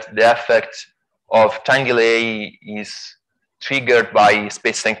such that the effect of time delay is triggered by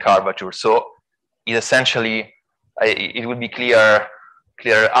space-time curvature. So it essentially, it will be clear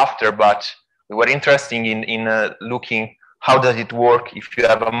after, but we were interested in looking how does it work if you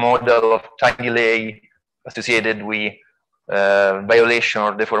have a model of time delay associated with violation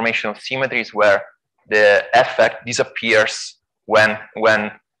or deformation of symmetries where the effect disappears when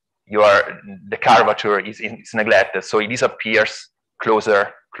the curvature is neglected. So it disappears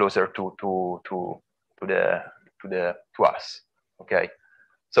closer to us. Okay.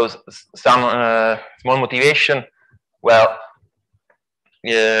 So some small motivation. Well,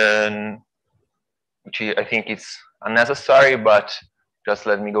 which I think it's unnecessary, but just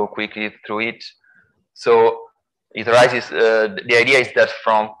let me go quickly through it. So it arises, the idea is that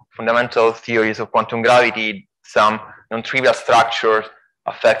from fundamental theories of quantum gravity, some non-trivial structure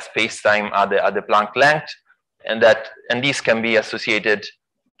affect space-time at the Planck length, and this can be associated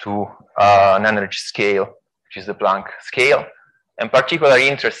to an energy scale, which is the Planck scale. And particularly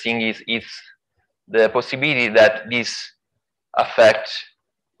interesting is the possibility that this affect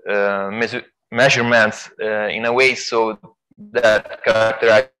measurements in a way so that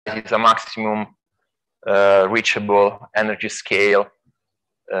characterizes a maximum reachable energy scale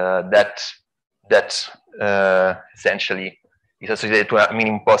that essentially is associated to a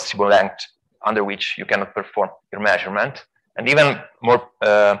minimum possible length under which you cannot perform your measurement. And even more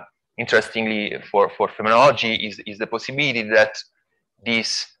interestingly for phenomenology is the possibility that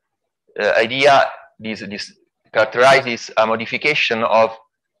this idea, this characterizes a modification of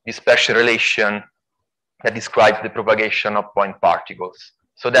dispersion relation that describes the propagation of point particles,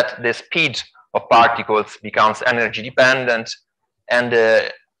 so that the speed of particles becomes energy dependent, and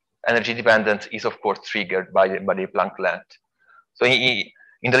the energy dependence is of course triggered by the Planck length. So in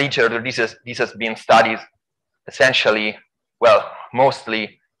the literature, this has been studied essentially, well,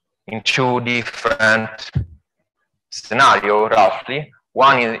 mostly in two different scenarios, roughly.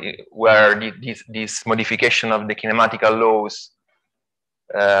 One is where this modification of the kinematical laws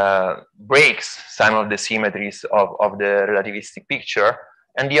breaks some of the symmetries of the relativistic picture,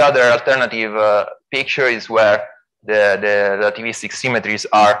 and the other alternative picture is where the relativistic symmetries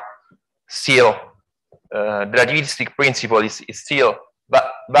are still, the relativistic principle is still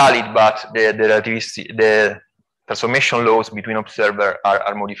valid, but the transformation laws between observers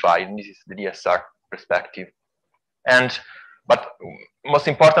are modified, and this is the DSR perspective. But most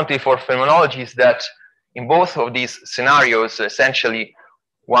importantly for phenomenology is that in both of these scenarios, essentially,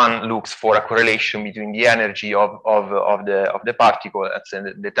 one looks for a correlation between the energy of the particle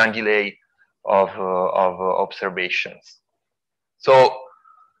and the time delay of observations. So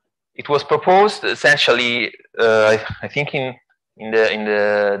it was proposed essentially, I think in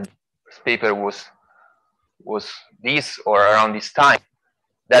the paper was this or around this time,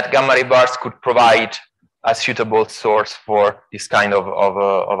 that gamma ray bars could provide a suitable source for this kind of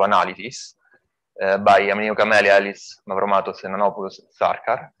analysis. By Amenio Cameli, Ellis, Mavromatos, and Anopoulos,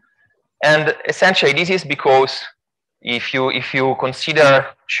 Sarkar. And essentially this is because if you consider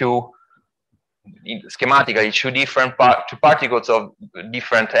schematically two particles of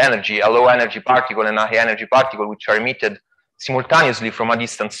different energy, a low energy particle and a high energy particle, which are emitted simultaneously from a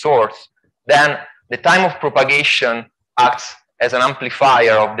distant source, then the time of propagation acts as an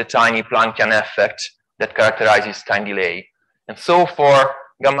amplifier of the tiny Planckian effect that characterizes time delay. And so for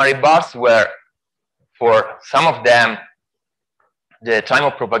gamma ray bars, where for some of them, the time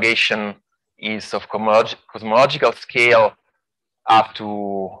of propagation is of cosmological scale up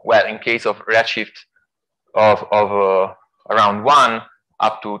to, well, in case of redshift of around 1,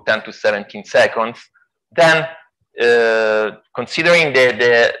 up to 10 to 17 seconds. Then, considering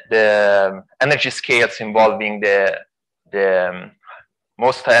the energy scales involving the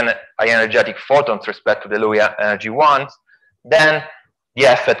most high energetic photons respect to the low energy ones, then the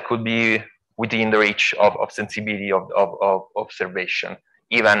effect could be within the reach of sensibility of observation,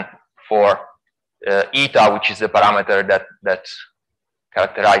 even for eta, which is the parameter that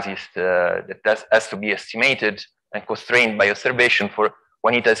characterizes that has to be estimated and constrained by observation. For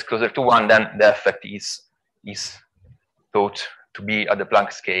when eta is closer to 1, then the effect is thought to be at the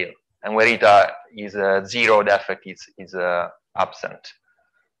Planck scale, and where eta is 0, the effect is absent.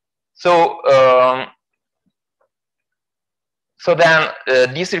 So then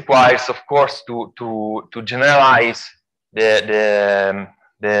this requires, of course, to generalize the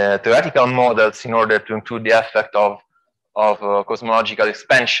theoretical models in order to include the effect of cosmological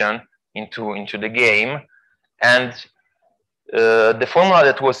expansion into the game. And the formula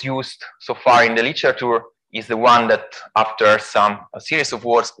that was used so far in the literature is the one that, after a series of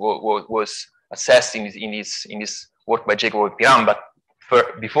works, was assessed in this work by Giacomo Rosati, but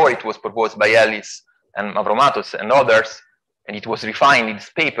before it was proposed by Ellis and Mavromatos and others. And it was refined in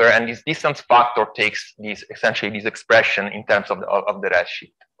this paper, and this distance factor takes essentially this expression in terms of the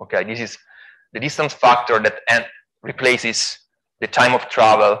redshift. Okay, this is the distance factor that replaces the time of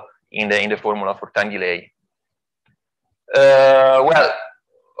travel in the formula for time delay. Well,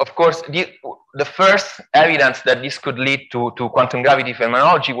 of course, the first evidence that this could lead to quantum gravity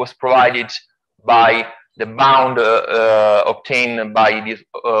phenomenology was provided by the bound obtained by this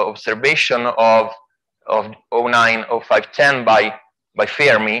observation of 090510 by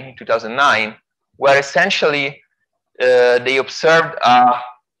Fermi in 2009, where essentially they observed a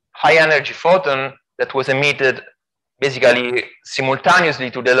high energy photon that was emitted basically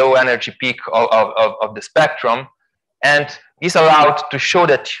simultaneously to the low energy peak of the spectrum, and this allowed to show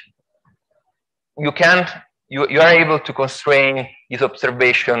that you are able to constrain this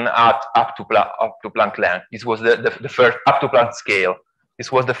observation at up to Planck length. This was the first up to Planck scale.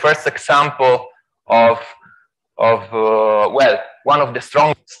 This was the first example of well, one of the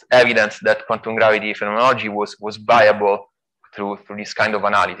strongest evidence that quantum gravity phenomenology was viable through this kind of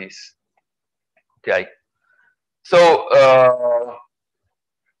analysis. Okay, so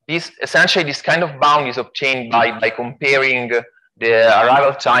essentially this kind of bound is obtained by comparing the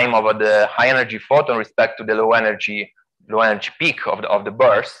arrival time of the high energy photon respect to the low energy peak of the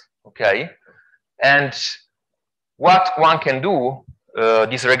burst. Okay, and what one can do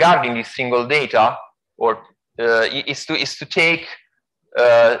disregarding this single data or is to take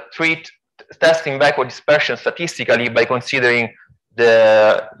treat testing backward dispersion statistically by considering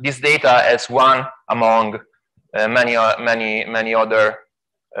this data as one among many other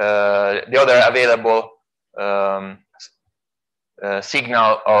the other available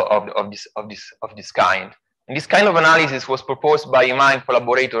signal of this kind. And this kind of analysis was proposed by my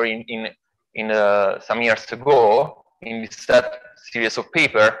collaborator in some years ago in this series of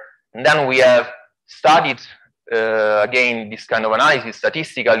paper, and then we have studied again this kind of analysis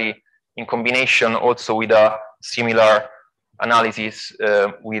statistically in combination also with a similar analysis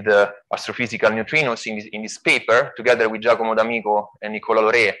with astrophysical neutrinos in this paper, together with Giacomo D'Amico and Nicola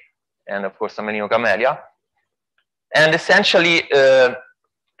Loré, and of course Amelino Camelia. And essentially,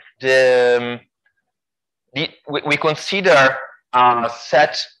 we consider a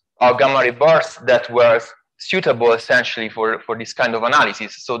set of gamma ray bursts that was suitable essentially for this kind of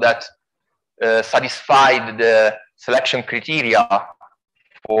analysis, so that satisfied the selection criteria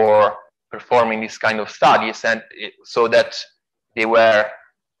for performing this kind of studies, and so that they were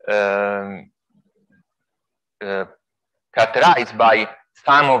characterized by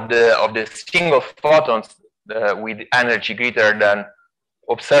some of the single photons with energy greater than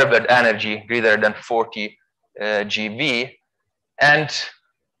observed energy greater than 40 GeV, and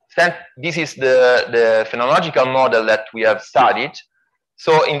then this is the phenomenological model that we have studied.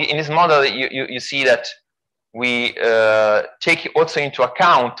 So in this model, you see that we take also into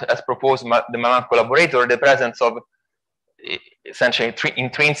account, as proposed by the Maman collaborator, the presence of essentially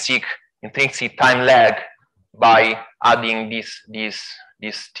intrinsic time lag by adding this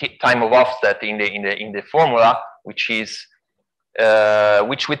time of offset in the formula, which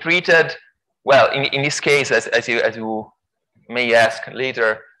we treated well in this case as you may ask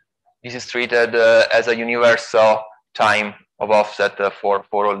later. This is treated as a universal time of offset for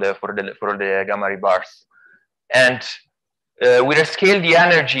all the gamma ray bars. And we rescale the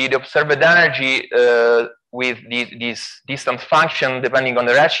energy, the observed energy, with this distance function depending on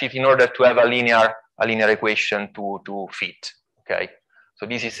the redshift in order to have a linear equation to fit. Okay, so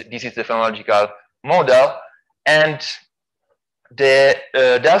this is the phenomenological model, and the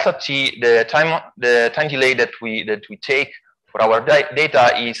delta t, the time delay that we take for our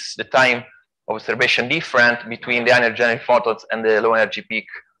data is the time of observation difference between the energy generated photons and the low energy peak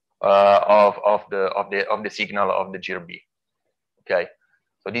of the signal of the GRB. Okay,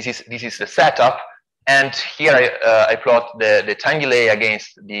 so this is the setup, and here I plot the time delay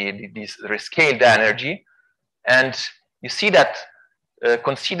against this rescaled energy, and you see that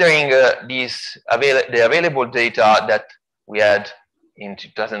considering the available data that we had in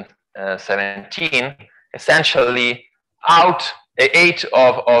 2017, essentially out 8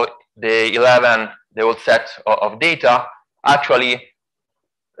 of the 11, the whole set of data actually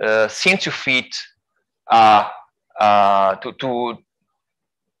seem to fit to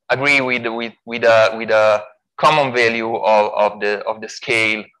agree with a common value of the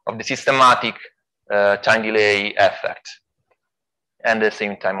scale of the systematic time delay effect and the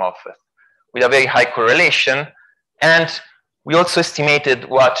same time offset with a very high correlation. And we also estimated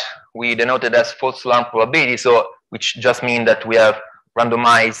what we denoted as false alarm probability, so which just means that we have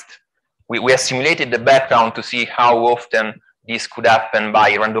randomized, we have simulated the background to see how often this could happen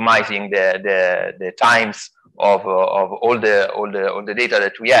by randomizing the times of all the data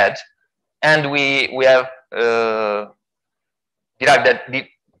that we had, and we have derived that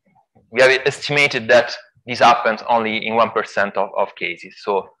we have estimated that this happens only in 1% of cases.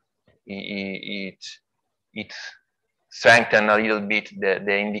 So it strengthen a little bit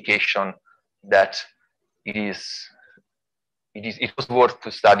the indication that it was worth to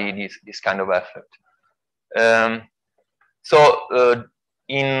study this kind of effect.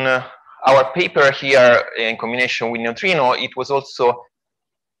 In our paper here, in combination with neutrino, it was also,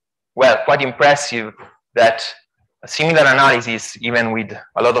 well, quite impressive that a similar analysis, even with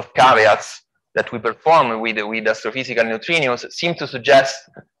a lot of caveats that we perform with astrophysical neutrinos, seem to suggest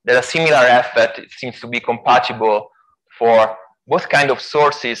that a similar effect seems to be compatible for both kind of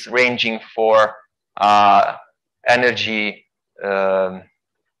sources ranging for energy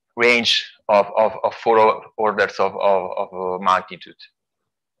range of 4 orders of magnitude.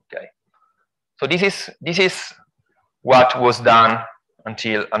 Okay, so this is what was done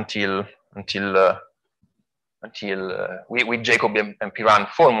until with Jacob and Piran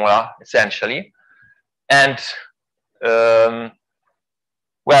formula, essentially. And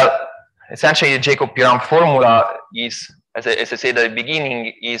well, essentially the Jacob-Piran formula is, as I said at the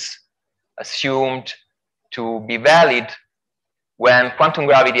beginning, is assumed to be valid when quantum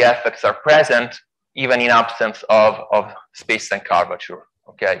gravity effects are present, even in absence of space-time curvature.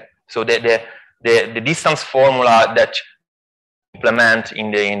 Okay, so the distance formula that implement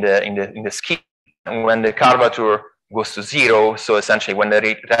in the scheme when the curvature goes to 0, so essentially when the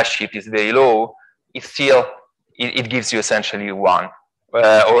redshift is very low, it gives you essentially 1,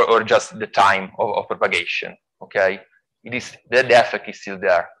 or just the time of propagation. Okay, the effect is still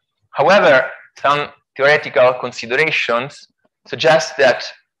there. However, some theoretical considerations suggest that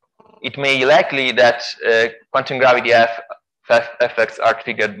it may be likely that quantum gravity effects are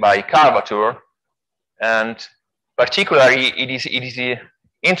triggered by curvature, and particularly it is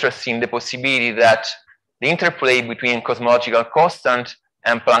interesting the possibility that the interplay between cosmological constant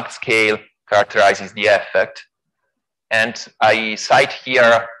and Planck scale characterizes the effect. And I cite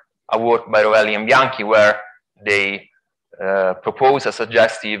here a work by Rovelli and Bianchi where they propose a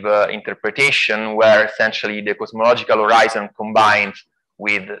suggestive interpretation where essentially the cosmological horizon combines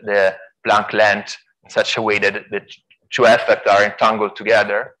with the Planck length in such a way that the two effects are entangled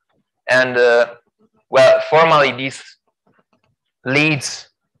together. And well, formally this leads,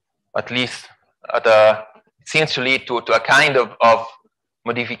 at least seems to lead to a kind of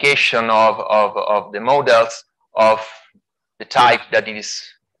modification of the models of the type that it is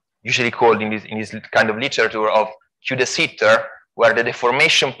usually called in this kind of literature of Q de Sitter, where the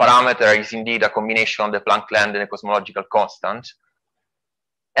deformation parameter is indeed a combination of the Planck length and the cosmological constant.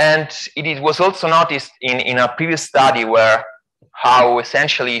 And it was also noticed in a previous study where how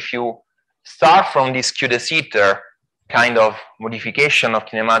essentially if you start from this Q de Sitter kind of modification of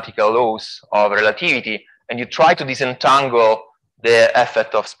kinematical laws of relativity, and you try to disentangle the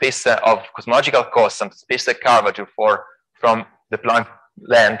effect of space of cosmological constant, space curvature from the Planck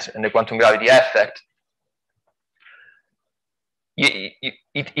length and the quantum gravity effect,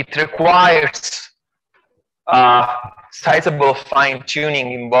 it requires sizable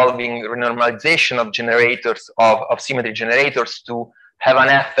fine-tuning involving renormalization of generators of symmetry generators to have an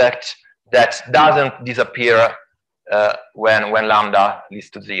effect that doesn't disappear when lambda leads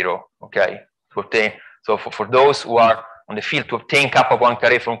to 0. Okay, so for those who are on the field, to obtain kappa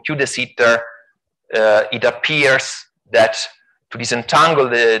Poincare from Q de Sitter, it appears that to disentangle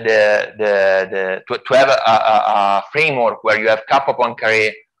to have a framework where you have kappa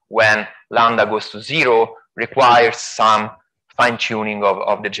Poincare when lambda goes to 0 requires some fine-tuning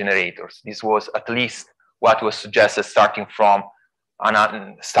of the generators. This was at least what was suggested starting from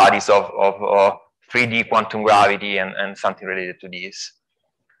studies of 3D quantum gravity and something related to this.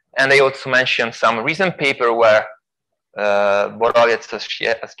 And I also mentioned some recent paper where Borovets,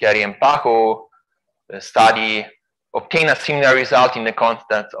 Aschiari, and Paco obtained a similar result in the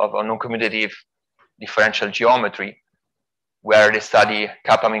context of a non-commutative differential geometry, where they study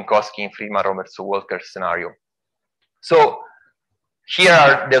Kappa-Minkowski in Friedman-Robertson-Walker scenario. So here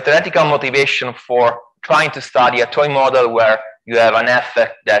are the theoretical motivation for trying to study a toy model where you have an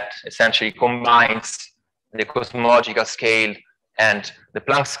effect that essentially combines the cosmological scale and the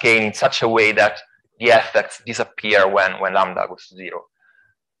Planck scale in such a way that the effects disappear when lambda goes to 0,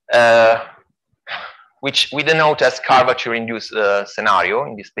 which we denote as curvature-induced scenario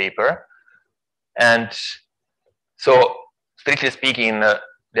in this paper. And so, strictly speaking,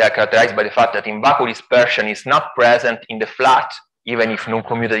 they are characterized by the fact that in-vacuo dispersion is not present in the flat, even if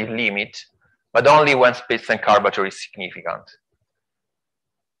non-commutative limit, but only when space-time curvature is significant.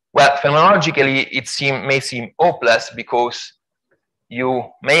 Well, phenomenologically, it may seem hopeless because you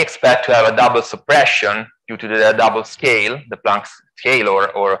may expect to have a double suppression due to the double scale, the Planck scale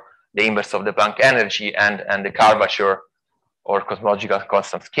or the inverse of the Planck energy and the curvature or cosmological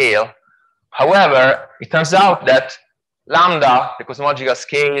constant scale. However, it turns out that lambda, the cosmological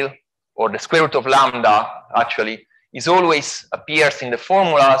scale, or the square root of lambda, actually, is always appears in the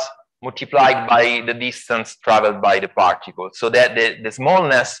formulas multiplied by the distance traveled by the particle. So that the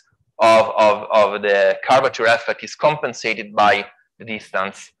smallness of the curvature effect is compensated by the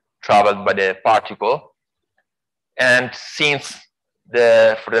distance traveled by the particle. And since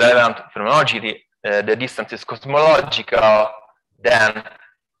for the relevant phenomenology, the distance is cosmological, then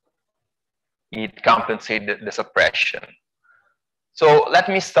it compensates the suppression. So let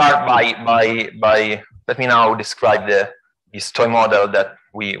me start let me now describe this toy model that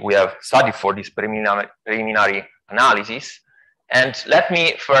we have studied for this preliminary analysis. And let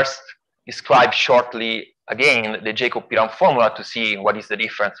me first describe shortly again the Jacob-Piran formula to see what is the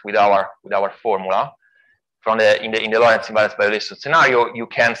difference with our formula. From in the Lorentz Invariance Violation scenario, you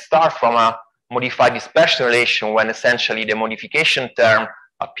can start from a modified dispersion relation when essentially the modification term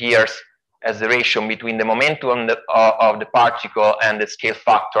appears as the ratio between the momentum of the particle and the scale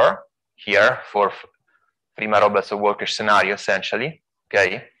factor here for Freeman-Robertson-Walker scenario, essentially.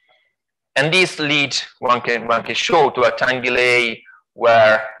 Okay, and this leads one can show to a time delay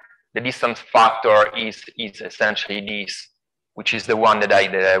where the distance factor is essentially this, which is the one that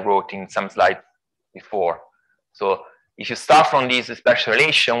I wrote in some slides before. So if you start from this dispersion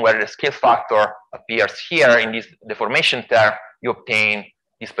relation where the scale factor appears here in this deformation term, you obtain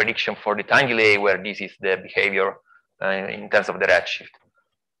this prediction for the time delay where this is the behavior in terms of the redshift.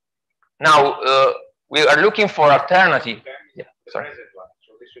 Now we are looking for alternative. Yeah, sorry.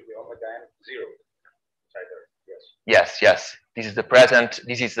 So this should be omega n 0. Yes, yes. This is the present.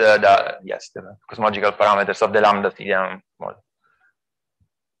 This is the cosmological parameters of the lambda CDM model.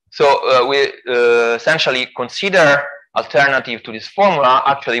 So we essentially consider alternative to this formula.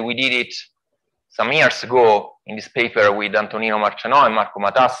 Actually, we did it some years ago in this paper with Antonino Marciano and Marco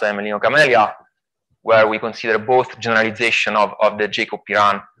Matassa and Melino Camelia, where we consider both generalization of the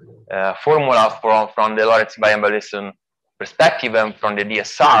Jacob-Piran formula from the Lorentz Invariance Violation perspective and from the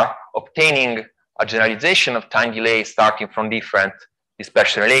DSR, obtaining a generalization of time delay starting from different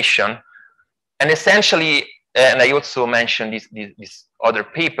dispersion relation. And essentially, and I also mentioned these other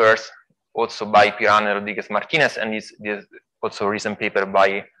papers, also by Piran and Rodriguez Martinez, and this also recent paper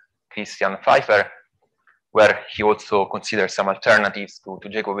by Christian Pfeiffer, where he also considers some alternatives to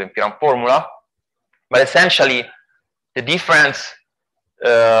Jacob and Piran formula. But essentially, the difference,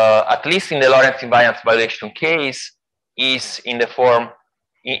 at least in the Lorentz Invariance Violation case, is in the form,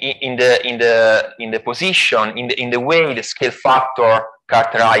 in the position, in the way the scale factor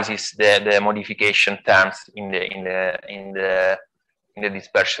characterizes the modification terms in the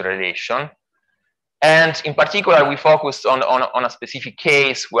dispersion relation. And in particular, we focused on a specific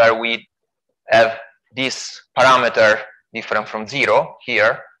case where we have this parameter different from 0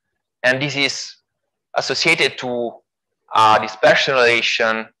 here, and this is associated to a dispersion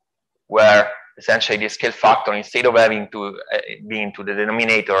relation where essentially the scale factor, instead of having to being to the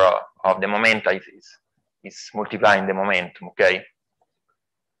denominator of the momenta, is multiplying the momentum. Okay,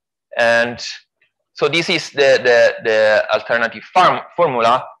 and so this is the alternative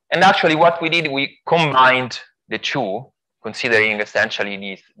formula. And actually, what we did, we combined the two, considering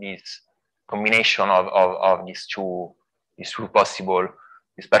essentially this combination of these two possible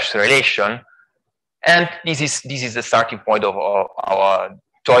dispersion relation. And this is the starting point of our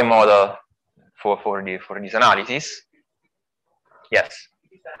toy model for this analysis. Yes.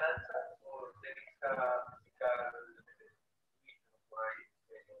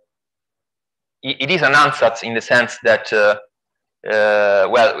 It is an ansatz in the sense that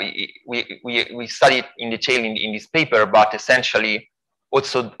well, we studied in detail in this paper, but essentially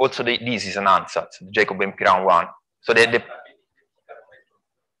also this is an ansatz, the Jacob and Piran one. So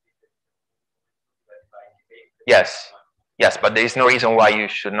yes, but there is no reason why you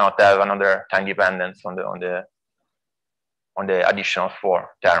should not have another time dependence on the additional 4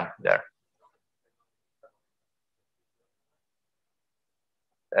 term there.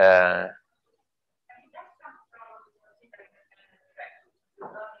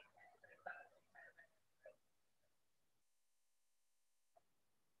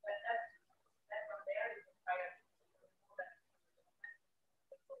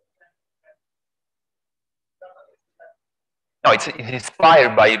 No, it's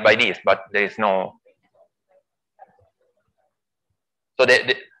inspired by this, but there is no. So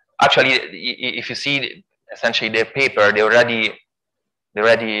actually, if you see essentially the paper, they already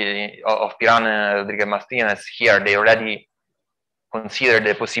of Piran and Rodriguez Martinez here, they already consider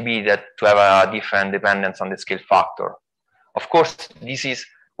the possibility to have a different dependence on the scale factor. Of course, this is,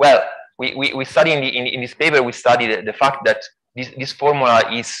 well, we study in this paper, we study the fact that this formula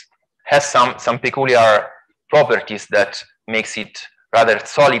has some peculiar properties that makes it rather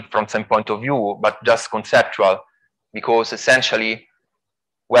solid from some point of view, but just conceptual, because essentially,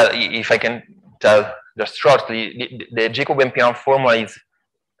 well, if I can tell just shortly, the Jacobian formula is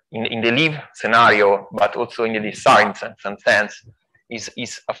in the live scenario, but also in the design in some sense,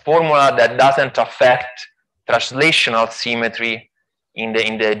 is a formula that doesn't affect translational symmetry in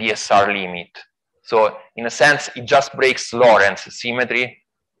the DSR limit. So in a sense, it just breaks Lorentz symmetry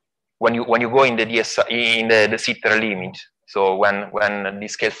when you go in the DSR in the sitter limit. So when the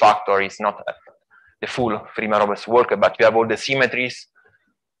scale factor is not the full Freeman-Roberts work, but you have all the symmetries,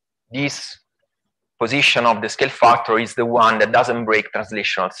 this position of the scale factor is the one that doesn't break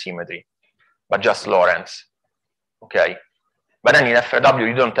translational symmetry, but just Lorentz. Okay. But then in FRW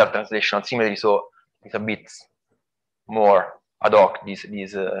you don't have translational symmetry, so it's a bit more ad hoc this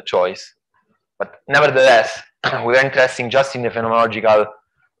choice. But nevertheless, we are interested just in the phenomenological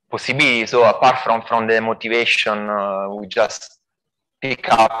possibility. So apart from the motivation, we just pick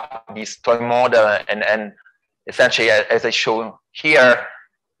up this toy model and essentially, as I show here,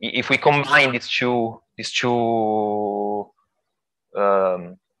 if we combine these two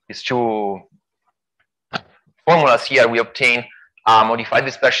formulas here, we obtain a modified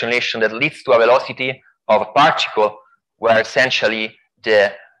dispersion relation that leads to a velocity of a particle, where essentially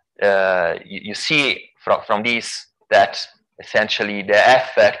you see from this that essentially the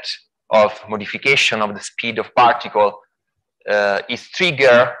effect of modification of the speed of particle is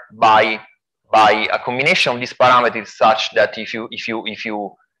triggered by a combination of these parameters, such that if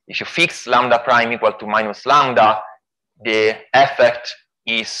you fix lambda prime equal to minus lambda, the effect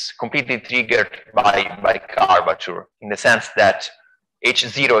is completely triggered by curvature, in the sense that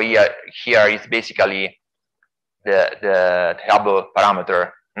H0 here is basically the Hubble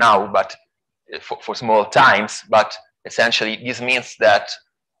parameter now, but for small times. But essentially, this means that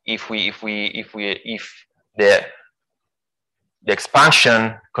if the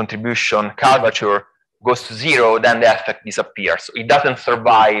expansion contribution curvature goes to 0, then the effect disappears. So it doesn't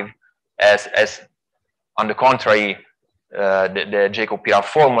survive as on the contrary, the Jacobian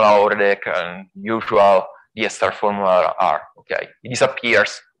formula or the usual DSR formula are. Okay, it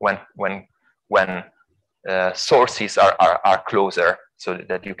disappears when sources are closer, so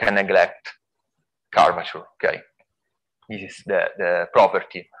that you can neglect curvature. Okay, this is the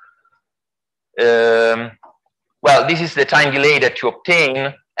property. Well, this is the time delay that you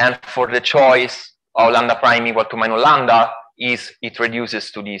obtain, and for the choice of lambda prime equal to minus lambda, it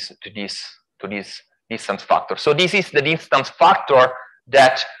reduces to this distance factor. So this is the distance factor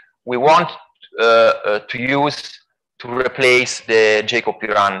that we want to use to replace the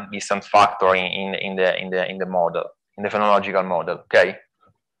Jacob-Piran distance factor in the model, in the phenomenological model. Okay.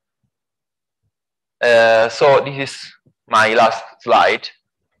 So this is my last slide,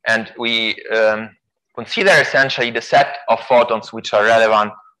 and we consider essentially the set of photons which are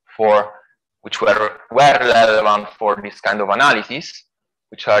relevant for, which were relevant for this kind of analysis,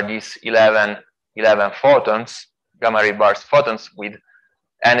 which are these 11 photons, gamma ray burst photons with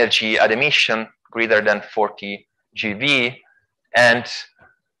energy at emission greater than 40 GeV, and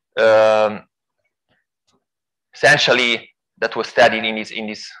essentially that was studied in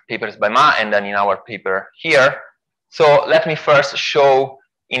these papers by Ma, and then in our paper here. So let me first show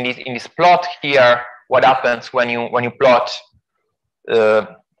in this plot here what happens when you plot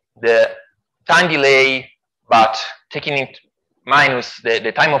the time delay, but taking it minus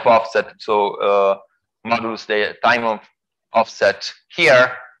the time of offset, so modulus the time of offset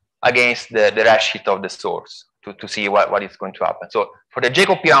here against the redshift of the source to see what is going to happen. So for the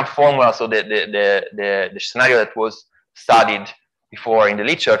Jacob-Piran formula, so the scenario that was studied before in the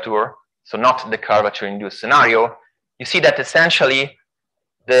literature, so not the curvature-induced scenario, you see that essentially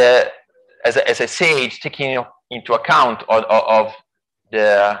as I say, taking into account of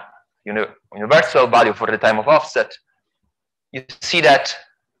the universal value for the time of offset, you see that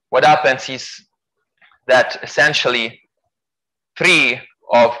what happens is that essentially 3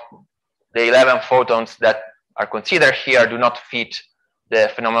 of the 11 photons that are considered here do not fit the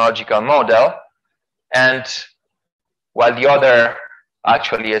phenomenological model, and while the other,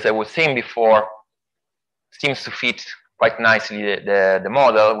 actually, as I was saying before, seems to fit quite nicely the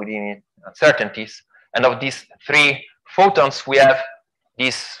model within uncertainties. And of these 3 photons, we have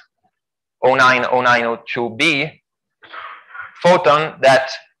this 0902b photon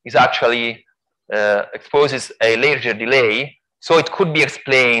that is actually exposes a larger delay, so it could be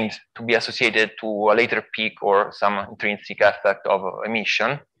explained to be associated to a later peak or some intrinsic effect of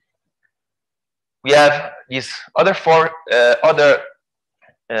emission. We have this other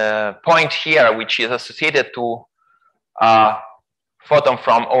point here, which is associated to a photon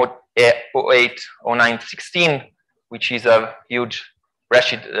from 08, 09, 16, which is a huge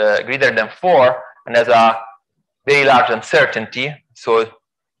redshift greater than 4 and has a very large uncertainty. So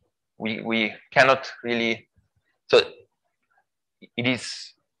we cannot really, so it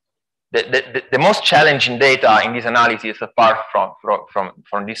is the most challenging data in this analysis, apart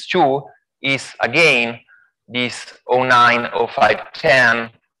from these two, is again this 09, 05,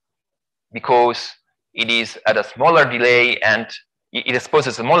 10, because it is at a smaller delay and it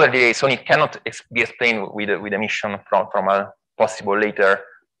exposes a smaller delay, so it cannot be explained with emission from a possible later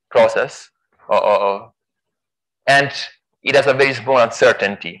process, and it has a very small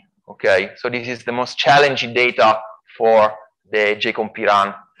uncertainty. Okay, so this is the most challenging data for the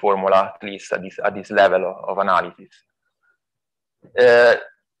Jacob-Piran formula, at least at this level of analysis.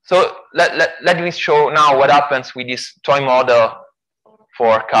 So let me show now what happens with this toy model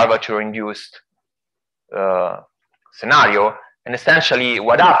for curvature-induced scenario. And essentially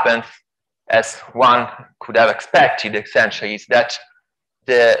what happens, as one could have expected, essentially, is that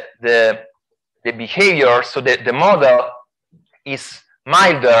the behavior, so the model is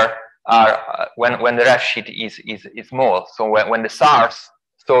milder when the redshift is small. So when the source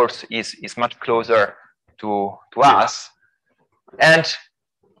is much closer to us. And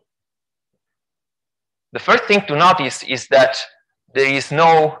the first thing to notice is that there is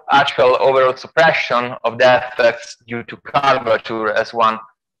no actual overall suppression of the effects due to curvature, as one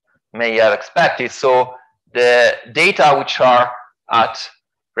may have expected. So the data which are at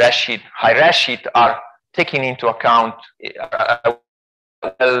redshift, high redshift, are taken into account,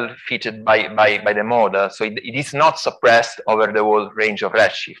 well fitted by the model. So it is not suppressed over the whole range of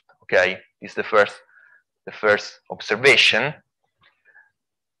redshift. Okay, this is the first observation.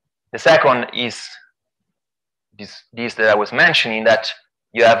 The second is this that I was mentioning, that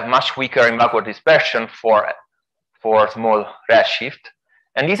you have much weaker in-vacuo dispersion for small redshift,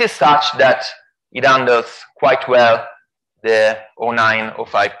 and this is such that it handles quite well the 09,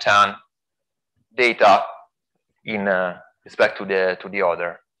 05, 10 data in respect to the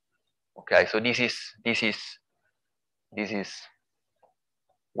other. Okay, so this is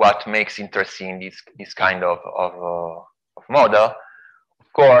what makes interesting this kind of model.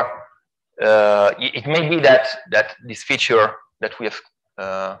 Of course, it may be that this feature that we have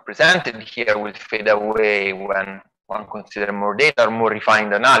presented here will fade away when one considers more data or more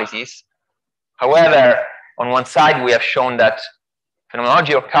refined analysis. However, on one side, we have shown that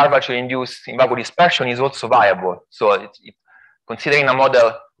phenomenology of curvature-induced in-vacuo dispersion is also viable. So considering a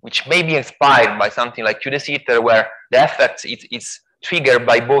model which may be inspired by something like Q-de-Sitter, where the effects is triggered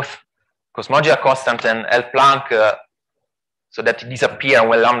by both cosmological constant and L Planck, so that it disappears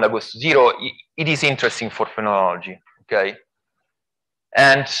when lambda goes to 0, it is interesting for phenomenology. Okay,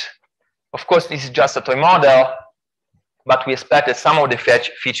 and of course this is just a toy model, but we expect that some of the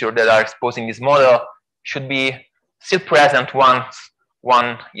features that are exposed in this model should be still present once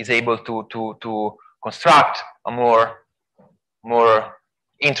one is able to construct a more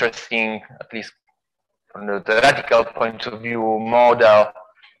interesting, at least from the theoretical point of view, model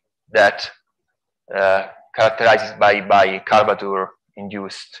that characterizes by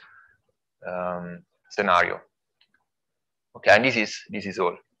curvature-induced scenario. Okay, and this is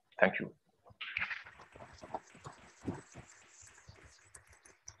all. Thank you.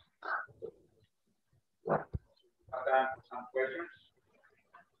 Some questions?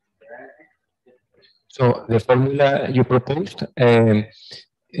 So the formula you proposed, do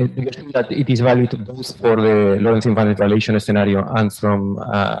you think that it is valid both for the Lorentz Invariance Violation scenario and from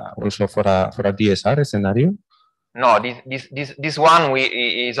also for a DSR scenario? No, this one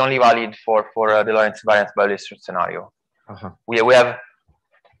is only valid for the Lorentz Invariance Violation scenario. We have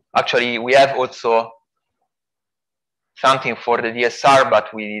also something for the DSR,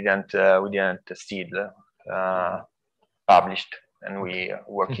 but we didn't see it published, and we are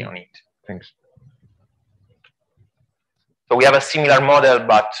working on it. Thanks. So we have a similar model,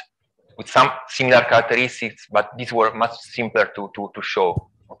 but with some similar characteristics, but these were much simpler to show,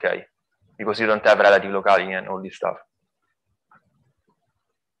 okay? Because you don't have relative locality and all this stuff.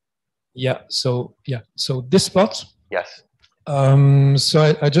 Yeah, so this plot? Yes.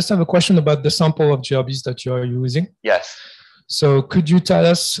 So I just have a question about the sample of GRBs that you are using. Yes. So could you tell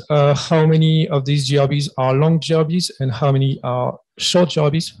us how many of these GRBs are long GRBs and how many are short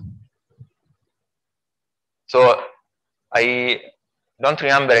GRBs? So I don't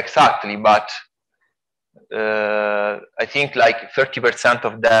remember exactly, but I think like 30%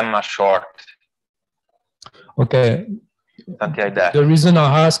 of them are short. Okay. Something like that. The reason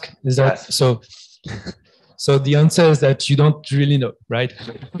I ask is that, yes. So the answer is that you don't really know, right?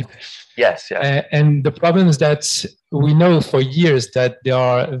 Yes, yeah. And the problem is that we know for years that there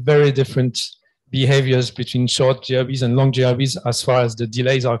are very different behaviors between short GRBs and long GRBs as far as the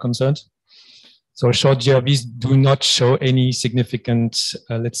delays are concerned. So short GRBs do not show any significant,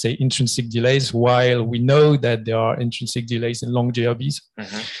 let's say, intrinsic delays, while we know that there are intrinsic delays in long GRBs.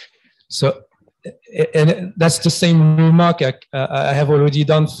 So, and that's the same remark I have already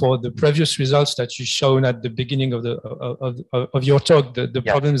done for the previous results that you shown at the beginning of of your talk. The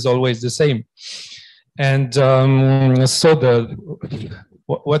problem is always the same. And so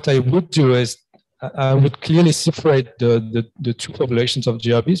what I would do is I would clearly separate the two populations of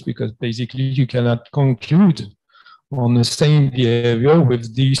GRBs, because basically you cannot conclude on the same behavior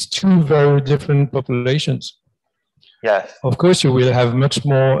with these two very different populations. Yes. Of course, you will have much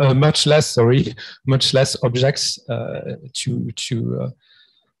less objects to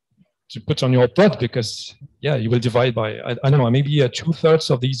put on your plot, because yeah, you will divide by I don't know, maybe 2/3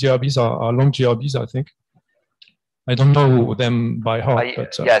 of these GRBs are long GRBs, I think. I don't know them by heart,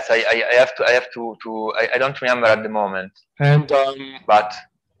 but yes, I have to I don't remember at the moment. And but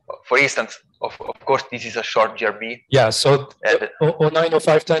for instance, of course, this is a short GRB. Yeah, so 09,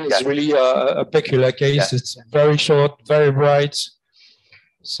 05, 10 is really a peculiar case. Yeah. It's very short, very bright.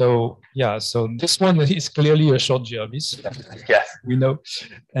 So yeah, so this one is clearly a short GRB. Yes, we know,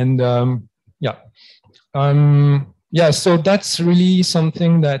 and yeah, so that's really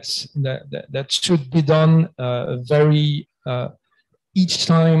something that should be done very each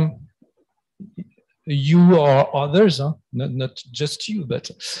time you or others, not just you,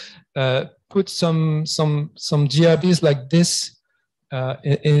 but put some GRBs like this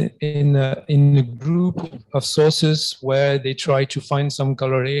in a group of sources where they try to find some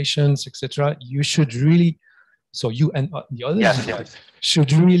correlations, etc. You should really, so you and the others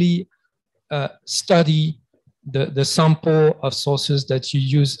should really study the sample of sources that you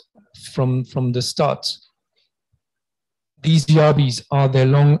use from the start. These GRBs, are they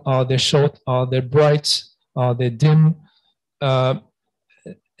long, are they short, are they bright, are they dim?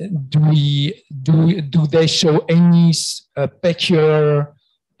 Do they show any peculiar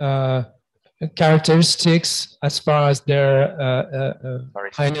characteristics as far as their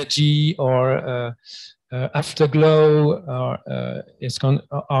energy or afterglow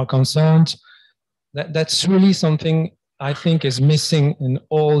are concerned? That's really something I think is missing in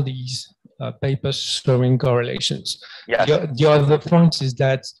all these papers showing correlations. Yes. The other point is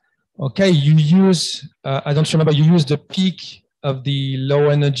that, okay, you use, I don't remember, you use the peak of the low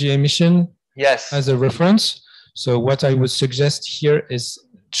energy emission as a reference. So what I would suggest here is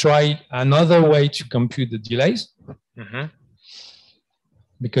try another way to compute the delays.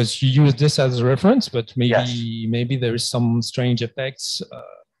 Because you use this as a reference, but maybe there is some strange effects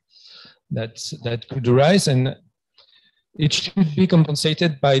that could arise, and it should be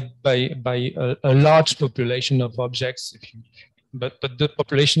compensated by a large population of objects. But the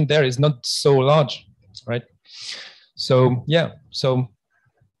population there is not so large, right? So yeah,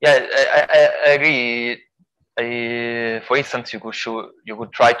 I agree. For instance, you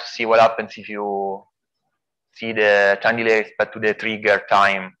could try to see what happens if you see the time delay with respect to the trigger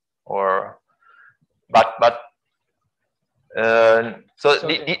time, or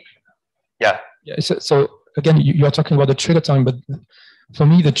so again, you're talking about the trigger time, but for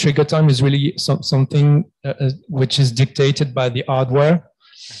me, the trigger time is really something which is dictated by the hardware.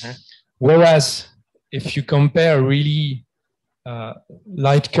 Whereas if you compare really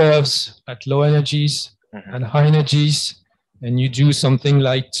light curves at low energies and high energies, and you do something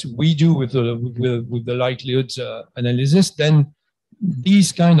like we do with the likelihood analysis, then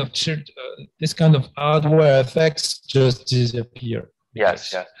these kind of hardware effects just disappear.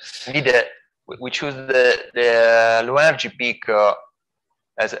 Yes. Indeed, we choose the low energy peak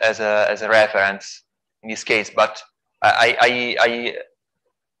as a reference in this case, but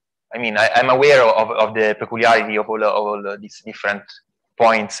I mean, I'm aware of the peculiarity of all these different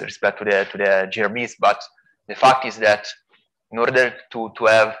points with respect to the GRBs, but the fact is that in order to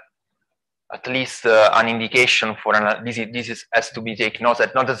have at least an indication for this has to be taken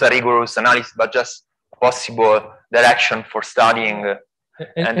not as a rigorous analysis, but just a possible direction for studying.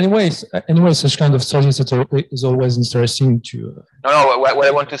 Anyway, such kind of studies is always interesting to. No. What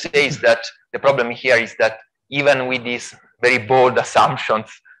I want to say is that the problem here is that even with these very bold assumptions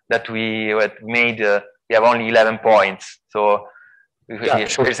that we made, we have only 11 points. So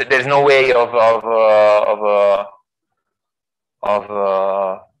there's no way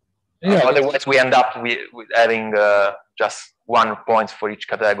otherwise we end up with having just 1 point for each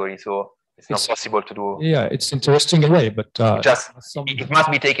category. So it's not possible to do. Yeah, it's interesting in a way, but it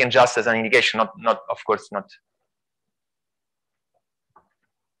must be taken just as an indication, not of course not.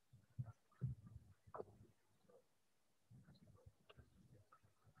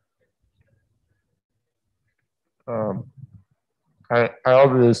 I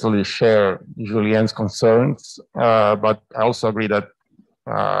obviously share Julien's concerns, but I also agree that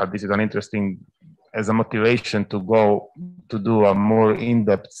this is an interesting as a motivation to go to do a more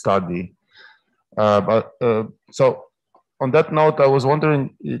in-depth study. So on that note, I was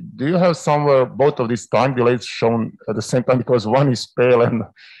wondering, do you have somewhere both of these time delays shown at the same time? Because one is pale and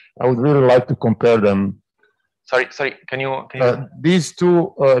I would really like to compare them. Sorry, can you these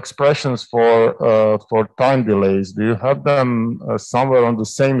two expressions for time delays, do you have them somewhere on the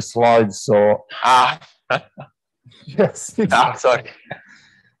same slide? So yes. Sorry.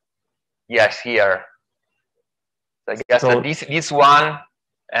 Yes, here. I guess that this one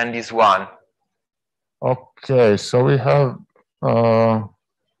and this one. Okay, so we have.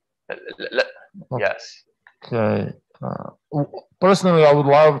 Yes. Okay. Personally, I would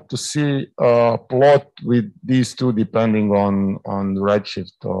love to see a plot with these two depending on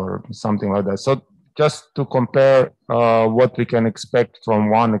redshift or something like that. So just to compare what we can expect from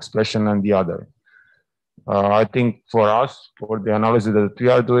one expression and the other. I think for us, for the analysis that we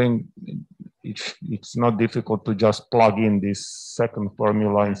are doing, it's not difficult to just plug in this second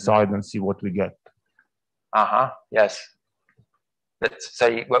formula inside and see what we get. Yes. Let's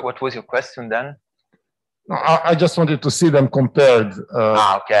say, what was your question then? No, I just wanted to see them compared.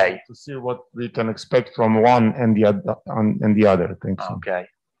 Okay. To see what we can expect from one and the other. Thank you. Okay.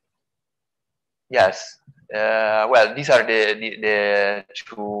 Yes. Well, these are the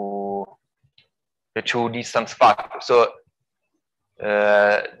two distance factors. So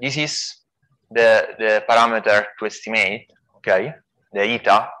this is the parameter to estimate. Okay, the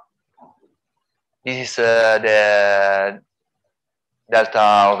eta. This is the delta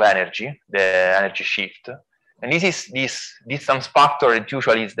of energy, the energy shift. And this is this distance factor. It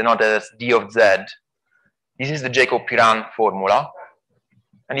usually is denoted as d of z. This is the Jacob-Piran formula,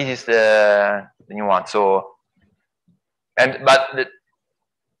 and this is the new one. So, but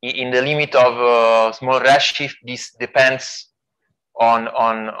in the limit of small redshift, this depends on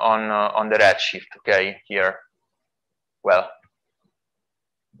the redshift. Okay, here. Well,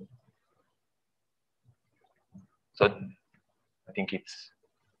 so I think it's.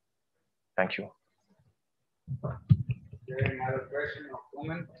 Thank you. Any other question or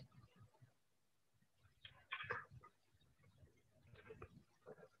comment?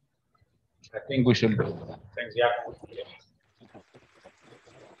 I think we should. Thanks, Giacomo.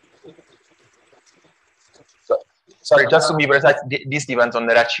 Sorry, just to be precise, this depends on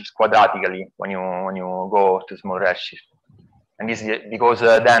the redshift quadratically when you go to small redshift, and this is because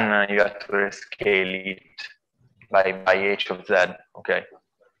then you have to rescale it by h of z. Okay,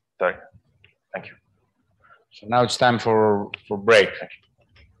 sorry. Thank you. So now it's time for break.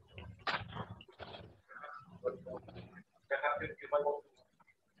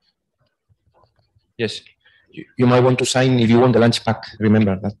 Yes, you might want to sign if you want the lunch pack.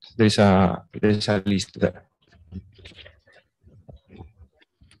 Remember that there is a list there.